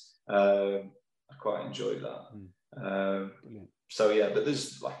that's I quite enjoy that. So yeah, but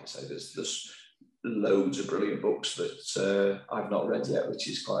there's, like I say, there's loads of brilliant books that I've not read yet, which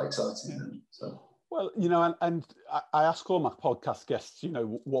is quite exciting. So. Well, you know, and I ask all my podcast guests, you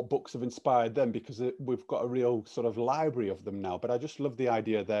know, what books have inspired them, because we've got a real sort of library of them now. But I just love the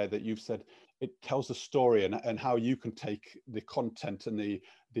idea there that you've said it tells a story and how you can take the content and the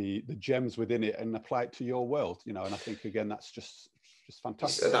gems within it and apply it to your world, you know. And I think, again, that's just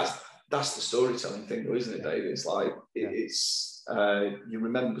fantastic. That's the storytelling thing, though, isn't it, Dave? It's like, it's you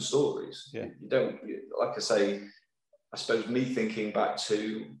remember stories. You don't, like I say, I suppose me thinking back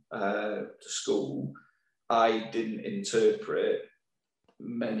to school, I didn't interpret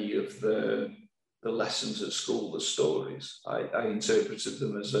many of the lessons at school as stories. I interpreted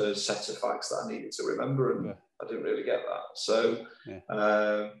them as a set of facts that I needed to remember, and I didn't really get that. So,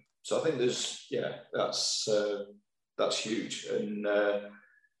 so I think that's huge, and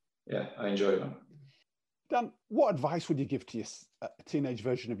I enjoy that. Dan, what advice would you give to a teenage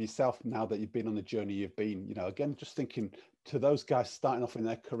version of yourself now that you've been on the journey you've been? You know, again, just thinking to those guys starting off in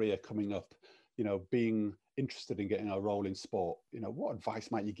their career, coming up, you know, being interested in getting a role in sport, you know, what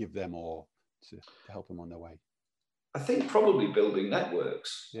advice might you give them, or to help them on their way? I think probably building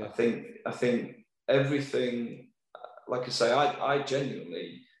networks. I think everything, like I say, I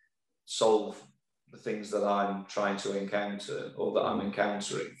genuinely solve the things that I'm trying to encounter or that I'm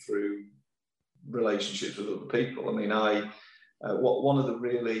encountering through relationships with other people. I mean, I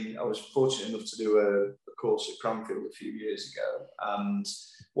was fortunate enough to do a course at Cranfield a few years ago, and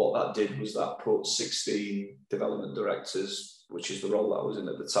what that did was that put 16 development directors, which is the role that I was in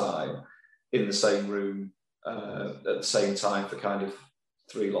at the time, in the same room at the same time for kind of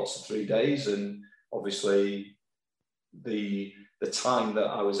 3 days. And obviously the time that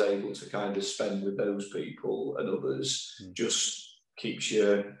I was able to kind of spend with those people and others just keeps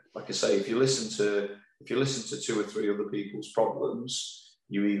you, like I say, if you listen to 2 or 3 other people's problems,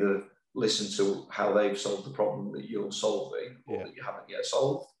 you either listen to how they've solved the problem that you're solving or that you haven't yet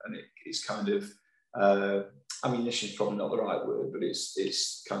solved, and it's kind of ammunition is probably not the right word, but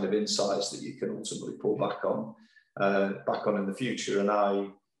it's kind of insights that you can ultimately pull back on in the future. And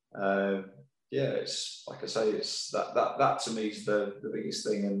it's like I say, it's that to me is the biggest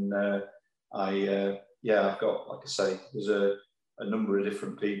thing. And I've got, like I say, there's a number of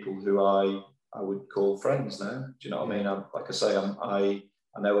different people who I would call friends now. Do you know what I mean? Like I say, I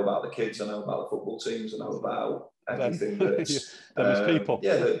know about the kids, I know about the football teams, I know about everything that's people.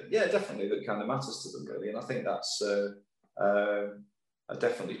 Definitely, that kind of matters to them, really. And I think that's I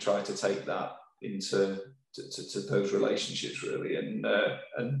definitely try to take that into to those relationships, really, and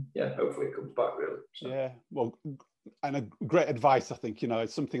hopefully it comes back, really. So. Yeah, well, and a great advice, I think, you know,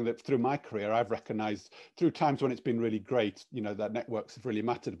 it's something that through my career I've recognized through times when it's been really great, you know, that networks have really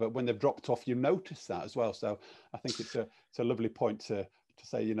mattered, but when they've dropped off, you notice that as well. So I think it's a lovely point to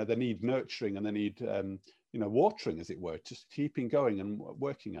say, you know, they need nurturing and they need you know, watering, as it were, just keeping going and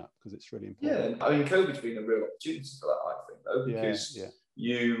working at, because it's really important. Yeah, I mean, COVID's been a real opportunity for that, I think. though, because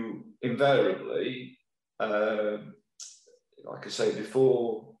you invariably, like I say,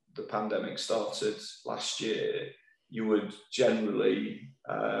 before the pandemic started last year, you would generally,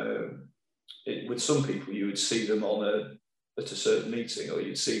 with some people, you would see them at a certain meeting, or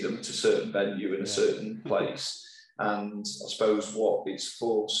you'd see them at a certain venue in a certain place. And I suppose what it's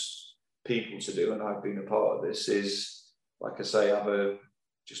forced people to do, and I've been a part of this, is, like I say, have a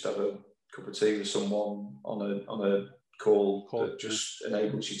cup of tea with someone on a call that just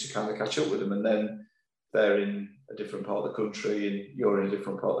enables you to kind of catch up with them. And then they're in a different part of the country and you're in a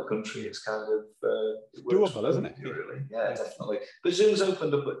different part of the country. It's kind of doable, isn't it? Really, yeah, definitely. But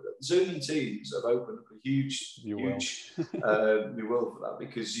Zoom and Teams have opened up a huge new world for that,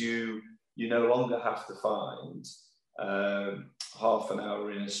 because you no longer have to find half an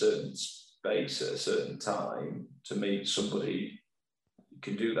hour in a certain space at a certain time to meet somebody. You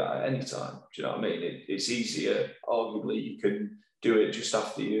can do that at any time. Do you know what I mean? It's easier. Arguably, you can do it just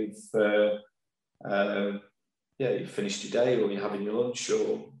after you've finished your day, or you're having your lunch,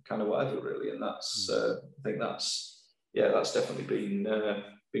 or kind of whatever, really. And that's I think that's definitely been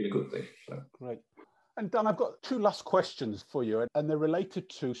a good thing. So. Great. And Dan, I've got two last questions for you, and they're related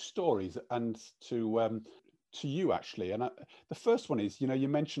to stories and to you, actually. And the first one is, you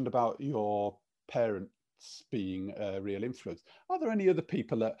mentioned about your parents being a real influence. Are there any other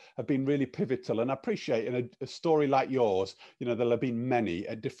people that have been really pivotal? And I appreciate in a story like yours, there'll have been many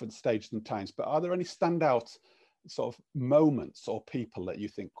at different stages and times, but are there any standout sort of moments or people that you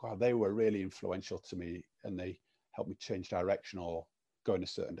think, wow, they were really influential to me and they helped me change direction or go in a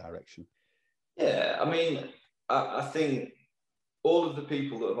certain direction? Yeah, I mean, I think all of the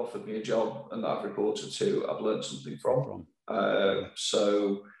people that have offered me a job and that I've reported to, I've learned something from.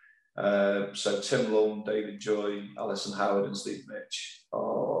 So Tim Lund, David Joy, Alison Howard and Steve Mitch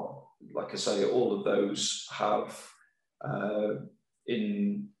are, like I say, all of those have,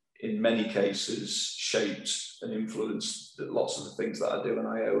 in many cases, shaped and influenced lots of the things that I do, and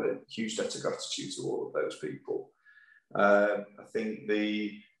I owe a huge debt of gratitude to all of those people. I think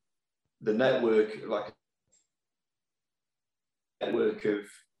the network, network of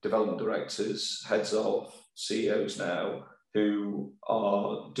development directors, heads of, CEOs now, who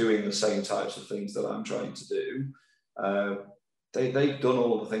are doing the same types of things that I'm trying to do. They've done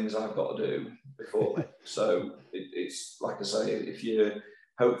all the things I've got to do before me. So it's like I say, if you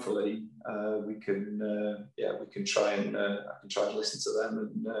hopefully we can try and I can try and listen to them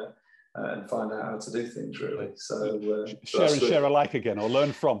and find out how to do things, really. So share alike again, or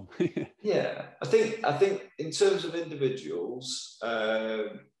learn from. Yeah, I think in terms of individuals,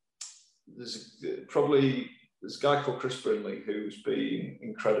 there's a guy called Chris Brinley who's been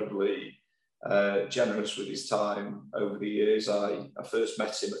incredibly generous with his time over the years. I first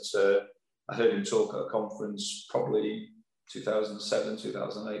met him I heard him talk at a conference probably 2007,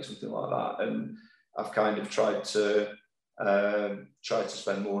 2008, something like that, and I've kind of tried to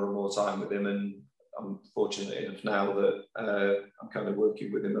spend more and more time with him, and I'm fortunate enough now that I'm kind of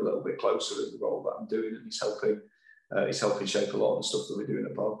working with him a little bit closer in the role that I'm doing, and he's helping shape a lot of the stuff that we're doing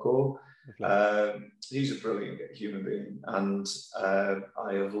at Parkour. He's a brilliant human being, and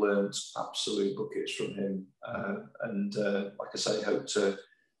I have learned absolute buckets from him, and like I say, hope to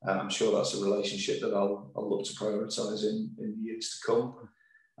I'm sure that's a relationship that I'll look to prioritise in the years to come.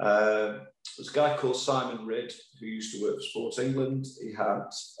 There's a guy called Simon Ridd who used to work for Sport England. He had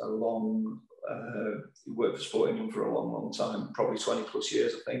he worked for Sport England for a long time, probably 20 plus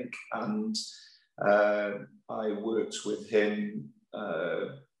years, I think. And I worked with him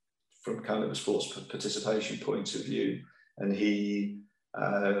from kind of a sports participation point of view. And he,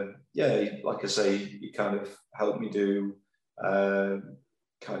 like I say, he kind of helped me do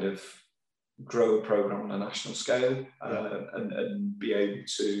kind of grow a program on a national scale, and be able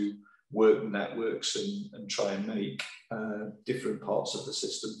to work with networks and try and make different parts of the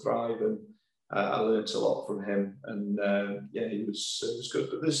system thrive. And I learned a lot from him, and it was good.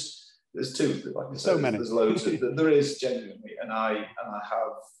 But there's two, like I said, so many. There's loads. There is genuinely, and I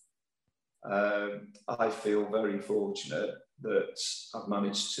feel very fortunate that I've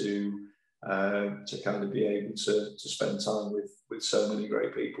managed to kind of be able to spend time with so many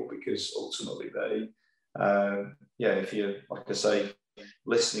great people, because ultimately they, if you, like I say,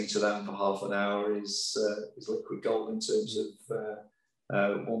 listening to them for half an hour is liquid gold in terms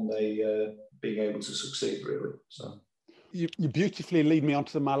of one day being able to succeed, really. So. You beautifully lead me on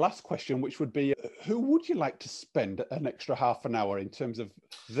to my last question, which would be, who would you like to spend an extra half an hour in terms of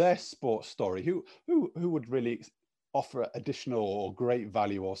their sports story? Who would really offer additional or great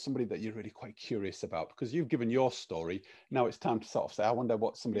value, or somebody that you're really quite curious about? Because you've given your story, now it's time to sort of say, I wonder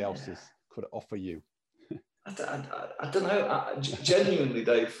what somebody else's could offer you. I don't know. Genuinely,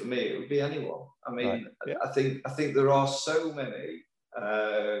 Dave, for me, it would be anyone. I mean, Right. Yeah. I think there are so many.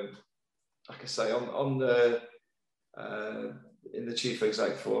 Like I say, on the in the chief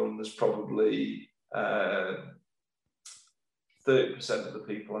exec forum, there's probably 30% of the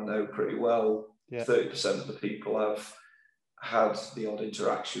people I know pretty well. Yeah. 30% of the people I've had the odd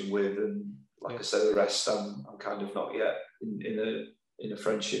interaction with, and like I say, the rest I'm kind of not yet in a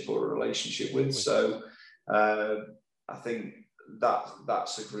friendship or a relationship with. So I think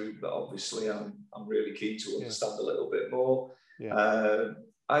that's a group that obviously I'm really keen to understand a little bit more.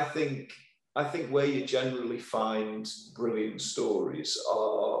 I think where you generally find brilliant stories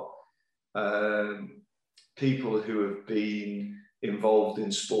are people who have been involved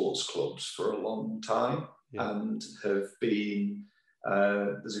in sports clubs for a long time and have been.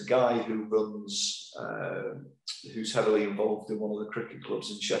 There's a guy who runs, who's heavily involved in one of the cricket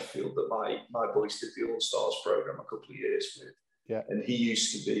clubs in Sheffield that my boys did the All Stars programme a couple of years with. Yeah. And he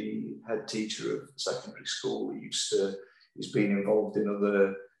used to be head teacher of secondary school. He's been involved in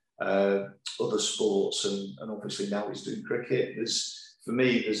other sports, and obviously now he's doing cricket. For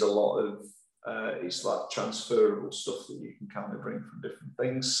me, there's a lot of it's like transferable stuff that you can kind of bring from different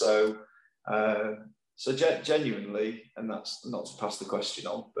things. So genuinely, and that's not to pass the question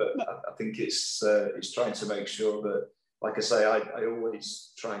on, but I think it's trying to make sure that, like I say, I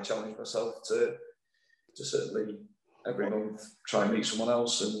always try and challenge myself to certainly every month try and meet someone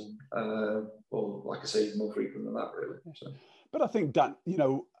else, and or like I say, more frequent than that, really. So. But I think, Dan, you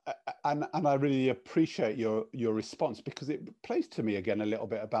know, and I really appreciate your response, because it plays to me again a little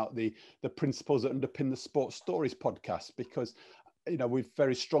bit about the principles that underpin the Sports Stories podcast, because, you know, we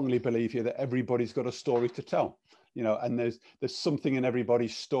very strongly believe here that everybody's got a story to tell, you know, and there's something in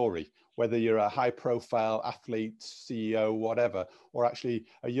everybody's story, whether you're a high profile athlete, CEO, whatever, or actually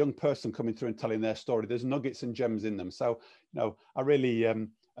a young person coming through and telling their story. There's nuggets and gems in them. So, you know, I really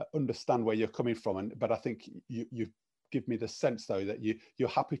understand where you're coming from, but I think you give me the sense, though, that you're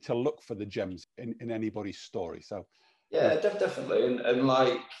happy to look for the gems in anybody's story. So yeah, definitely, and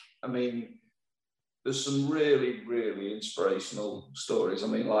like, I mean, there's some really, really inspirational stories. I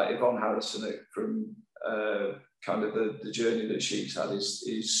mean, like Yvonne Harrison from kind of the journey that she's had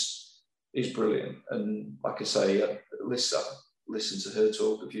is brilliant. And like I say, I've listened to her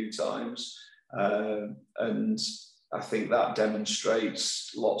talk a few times, and I think that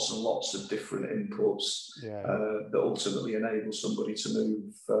demonstrates lots and lots of different inputs that ultimately enable somebody to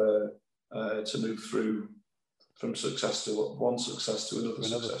move through from success to one success to another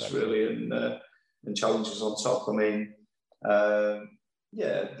success, really, and challenges on top. I mean,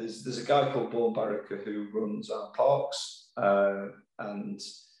 there's a guy called Bourne Barricker who runs our parks, and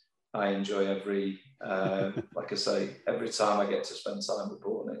I enjoy like I say, every time I get to spend time with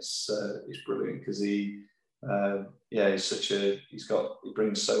Bourne, it's brilliant, because he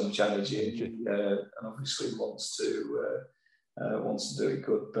brings so much energy, and obviously wants to do it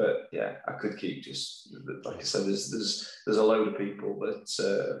good. But yeah, I could keep just, like I said, there's a load of people that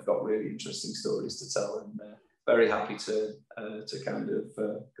have got really interesting stories to tell, and very happy to kind of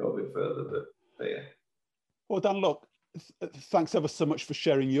go a bit further. But yeah. Well, Dan, look, thanks ever so much for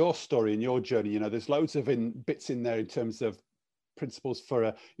sharing your story and your journey. You know, there's loads of bits in there in terms of principles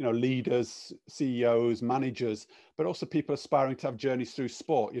for leaders, CEOs, managers, but also people aspiring to have journeys through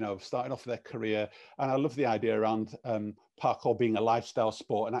sport, you know, starting off their career. And I love the idea around parkour being a lifestyle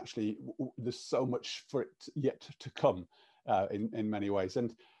sport, and actually there's so much for it yet to come in many ways.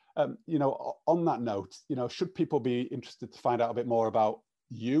 And you know, on that note, you know, should people be interested to find out a bit more about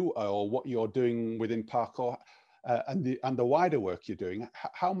you or what you're doing within parkour, and the wider work you're doing,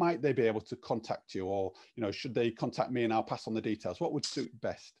 how might they be able to contact you? Or, you know, should they contact me and I'll pass on the details? What would suit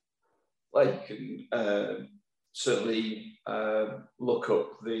best? Well, you can certainly look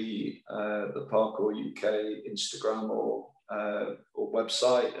up the Parkour UK Instagram or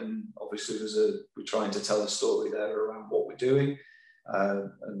website, and obviously we're trying to tell a story there around what we're doing,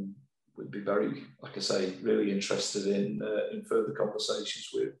 and we'd be very, like I say, really interested in further conversations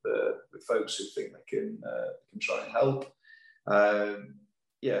with folks who think they can try and help. I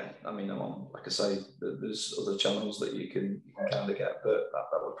mean, I'm on, like I say, there's other channels that you can kind of get, but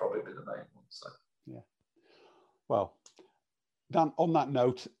that would probably be the main one. So yeah. Well, Dan, on that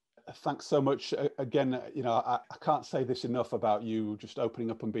note, thanks so much again. You know, I can't say this enough about you just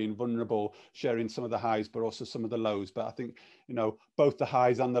opening up and being vulnerable, sharing some of the highs, but also some of the lows. But I think, you know, both the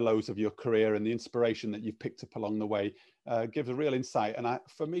highs and the lows of your career and the inspiration that you've picked up along the way gives a real insight. And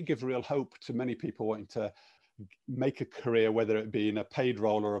for me, gives real hope to many people wanting to make a career, whether it be in a paid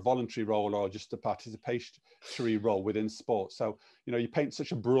role or a voluntary role or just a participatory role within sport. So, you know, you paint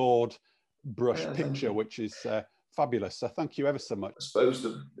such a broad brush picture, which is fabulous. So thank you ever so much. I suppose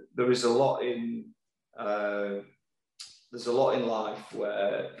there is a lot in there's a lot in life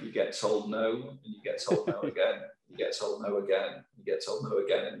where you get told no, and you get told no again, you get told no again, you get told no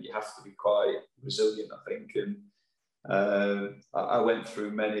again, and you have to be quite resilient, I think. And I went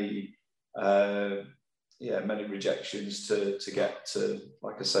through many rejections to get to,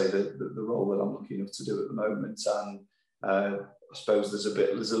 like I say, the role that I'm lucky enough to do at the moment. And I suppose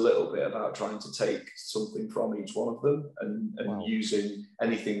there's a little bit about trying to take something from each one of them and wow. using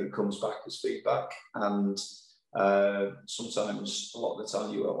anything that comes back as feedback. And sometimes, a lot of the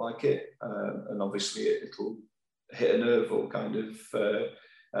time, you won't like it, and obviously it'll hit a nerve or kind of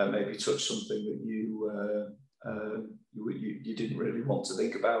maybe touch something that you didn't really want to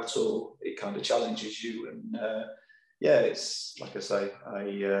think about, or it kind of challenges you. And it's like I say,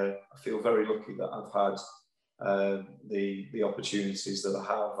 I feel very lucky that I've had the opportunities that I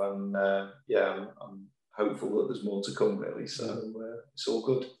have, and I'm hopeful that there's more to come, really. So it's all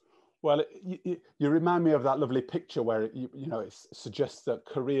good. Well, you remind me of that lovely picture where it suggests that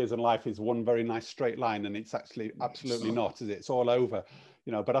careers and life is one very nice straight line, and it's actually absolutely not, is it? It's all over,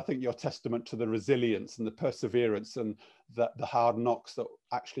 but I think you're testament to the resilience and the perseverance and the hard knocks that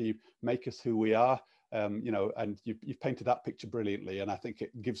actually make us who we are, and you've painted that picture brilliantly, and I think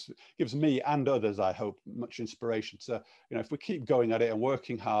it gives me and others, I hope, much inspiration to, if we keep going at it and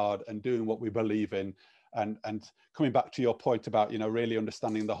working hard and doing what we believe in, and coming back to your point about, really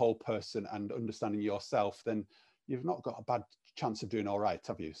understanding the whole person and understanding yourself, then you've not got a bad chance of doing all right,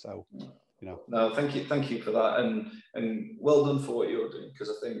 have you? So, No, thank you for that, and well done for what you're doing, because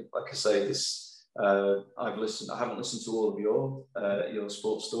I think, like I say, this I haven't listened to all of your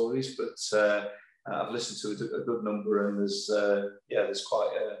sports stories, but I've listened to a good number, and there's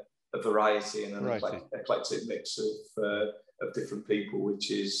quite a variety and an eclectic mix of different people,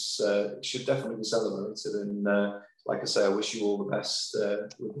 which is should definitely be celebrated. And like I say, I wish you all the best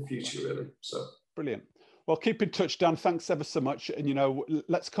with the future, really. So brilliant. Well, keep in touch, Dan. Thanks ever so much. And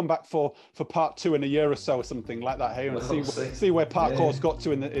let's come back for part 2 in a year or so, or something like that. Hey, and see where parkour's got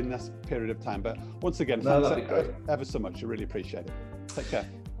to in this period of time. But once again, thanks ever so much. I really appreciate it. Take care.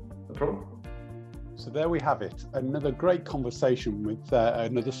 No problem. So there we have it. Another great conversation with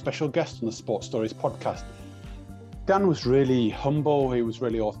another special guest on the Sports Stories podcast. Dan was really humble, he was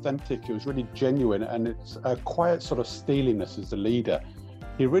really authentic, he was really genuine, and it's a quiet sort of steeliness as a leader.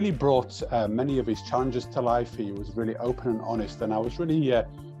 He really brought many of his challenges to life. He was really open and honest, and I was really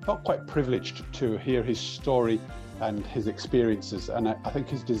felt quite privileged to hear his story and his experiences, and I think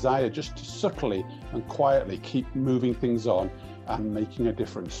his desire just to subtly and quietly keep moving things on and making a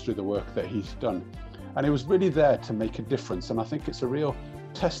difference through the work that he's done. And he was really there to make a difference, and I think it's a real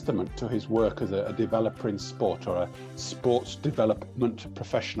testament to his work as a developer in sport, or a sports development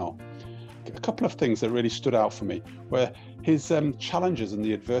professional. A couple of things that really stood out for me were his challenges and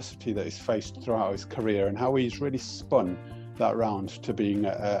the adversity that he's faced throughout his career, and how he's really spun that round to being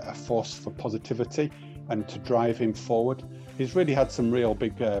a force for positivity and to drive him forward. He's really had some real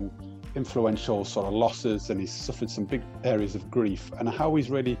big influential sort of losses, and he's suffered some big areas of grief, and how he's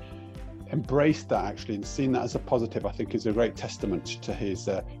really embraced that actually and seen that as a positive, I think, is a great testament to his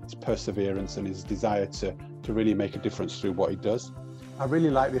perseverance and his desire to really make a difference through what he does. I really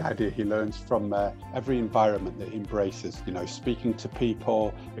like the idea he learns from every environment that he embraces, speaking to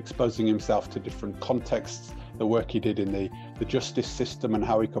people, exposing himself to different contexts. The work he did in the justice system and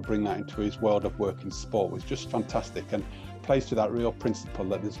how he could bring that into his world of work in sport was just fantastic, and plays to that real principle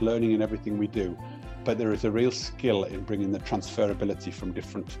that there's learning in everything we do, but there is a real skill in bringing the transferability from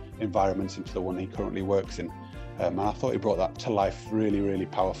different environments into the one he currently works in. And I thought he brought that to life really, really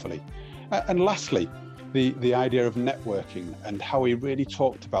powerfully. And lastly, the idea of networking, and how he really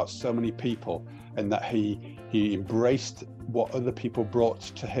talked about so many people, and that he embraced what other people brought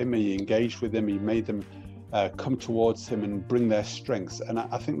to him. He engaged with them, he made them come towards him and bring their strengths. And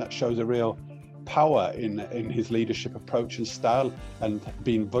I think that shows a real power in his leadership approach and style, and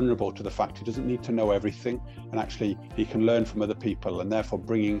being vulnerable to the fact he doesn't need to know everything, and actually he can learn from other people, and therefore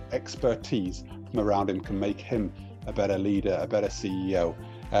bringing expertise from around him can make him a better leader, a better CEO.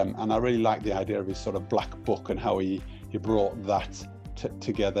 And I really like the idea of his sort of black book, and how he brought that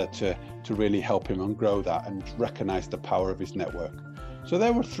together to really help him and grow that and recognize the power of his network. So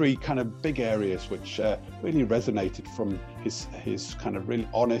there were 3 kind of big areas which really resonated from his kind of really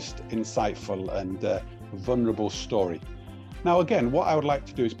honest, insightful and vulnerable story. Now, again, what I would like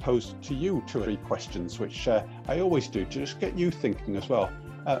to do is pose to you 2 or 3 questions, which I always do, to just get you thinking as well,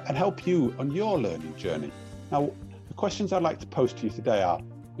 and help you on your learning journey. Now, the questions I'd like to pose to you today are,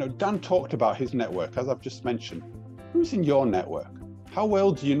 Dan talked about his network, as I've just mentioned. Who's in your network? How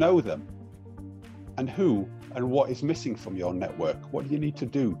well do you know them? and who and what is missing from your network. What do you need to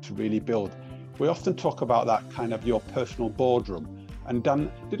do to really build? We often talk about that kind of your personal boardroom, and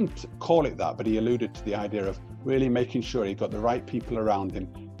Dan didn't call it that, but he alluded to the idea of really making sure he got the right people around him,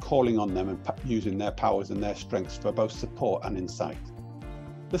 calling on them and using their powers and their strengths for both support and insight.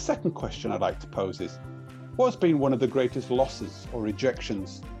 The second question I'd like to pose is, what has been one of the greatest losses or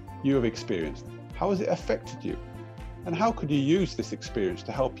rejections you have experienced? How has it affected you? And how could you use this experience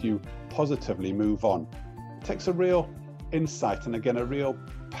to help you positively move on? It takes a real insight and again, a real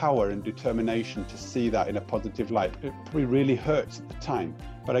power and determination to see that in a positive light. It probably really hurts at the time.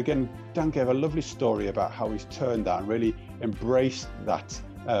 But again, Dan gave a lovely story about how he's turned that and really embraced that,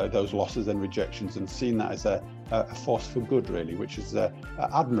 those losses and rejections, and seen that as a force for good, really, which is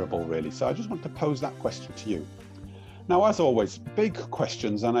admirable, really. So I just want to pose that question to you. Now, as always, big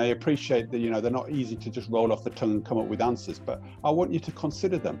questions, and I appreciate that, they're not easy to just roll off the tongue and come up with answers, but I want you to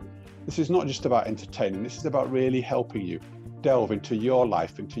consider them. This is not just about entertaining, this is about really helping you delve into your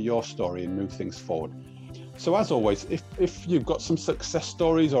life, into your story, and move things forward. So as always, if you've got some success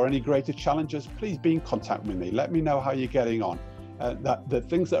stories or any greater challenges, please be in contact with me. Let me know how you're getting on. That the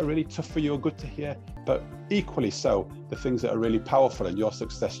things that are really tough for you are good to hear, but equally so, the things that are really powerful and your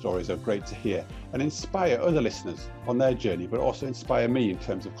success stories are great to hear and inspire other listeners on their journey, but also inspire me in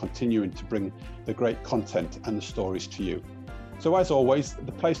terms of continuing to bring the great content and the stories to you. So as always,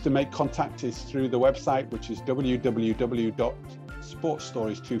 the place to make contact is through the website, which is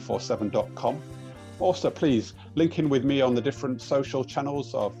www.sportstories247.com. Also, please link in with me on the different social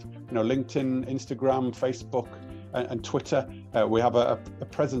channels of LinkedIn, Instagram, Facebook, and Twitter. We have a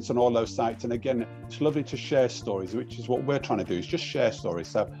presence on all those sites, and again, it's lovely to share stories, which is what we're trying to do, is just share stories.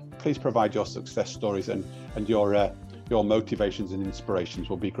 So please provide your success stories, and your motivations and inspirations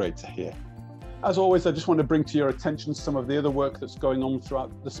will be great to hear. As always, I just want to bring to your attention some of the other work that's going on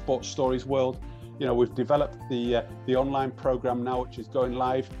throughout the Sports Stories world. We've developed the online program now, which is going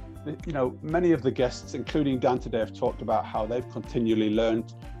live. Many of the guests, including Dan today, have talked about how they've continually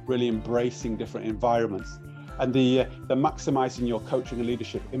learned, really embracing different environments. And the Maximising Your Coaching and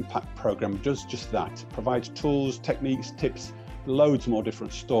Leadership Impact program does just that. It provides tools, techniques, tips, loads more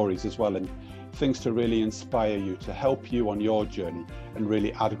different stories as well, and things to really inspire you, to help you on your journey and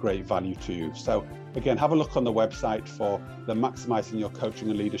really add great value to you. So again, have a look on the website for the Maximising Your Coaching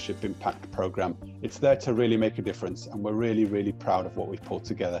and Leadership Impact program. It's there to really make a difference, and we're really, really proud of what we've pulled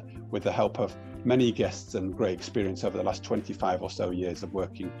together with the help of many guests and great experience over the last 25 or so years of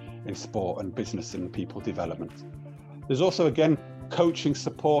working in sport and business and people development. There's also, again, coaching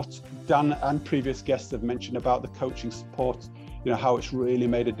support. Dan and previous guests have mentioned about the coaching support, how it's really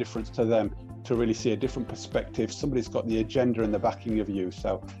made a difference to them, to really see a different perspective. Somebody's got the agenda and the backing of you.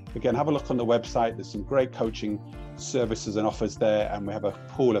 So again, have a look on the website. There's some great coaching services and offers there, and we have a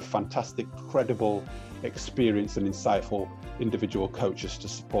pool of fantastic, credible, experienced and insightful individual coaches to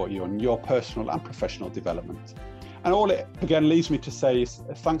support you on your personal and professional development. And all it again leaves me to say is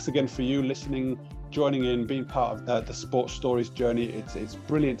thanks again for you listening, joining in, being part of the Sports Stories journey. It's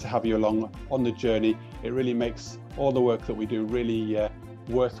brilliant to have you along on the journey. It really makes all the work that we do really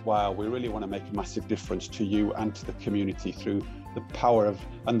worthwhile. We really want to make a massive difference to you and to the community through the power of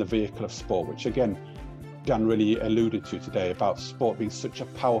and the vehicle of sport, which again, Dan really alluded to today, about sport being such a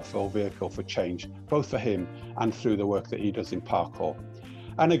powerful vehicle for change, both for him and through the work that he does in parkour.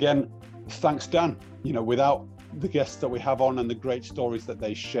 And again, thanks, Dan. Without the guests that we have on and the great stories that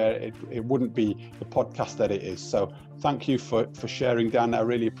they share, it wouldn't be the podcast that it is. So thank you for sharing, Dan. I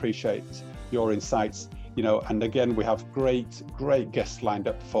really appreciate your insights. And again, we have great guests lined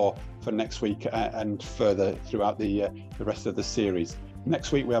up for next week and further throughout the rest of the series.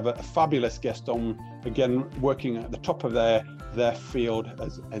 Next week, we have a fabulous guest on, again, working at the top of their field,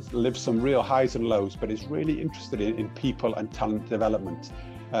 has lived some real highs and lows, but is really interested in people and talent development,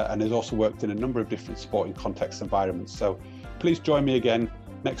 and has also worked in a number of different sporting context environments. So please join me again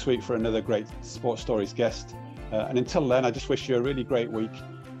next week for another great Sports Stories guest. And until then, I just wish you a really great week.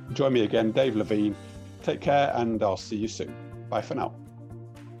 Join me again, Dave Levine. Take care, and I'll see you soon. Bye for now.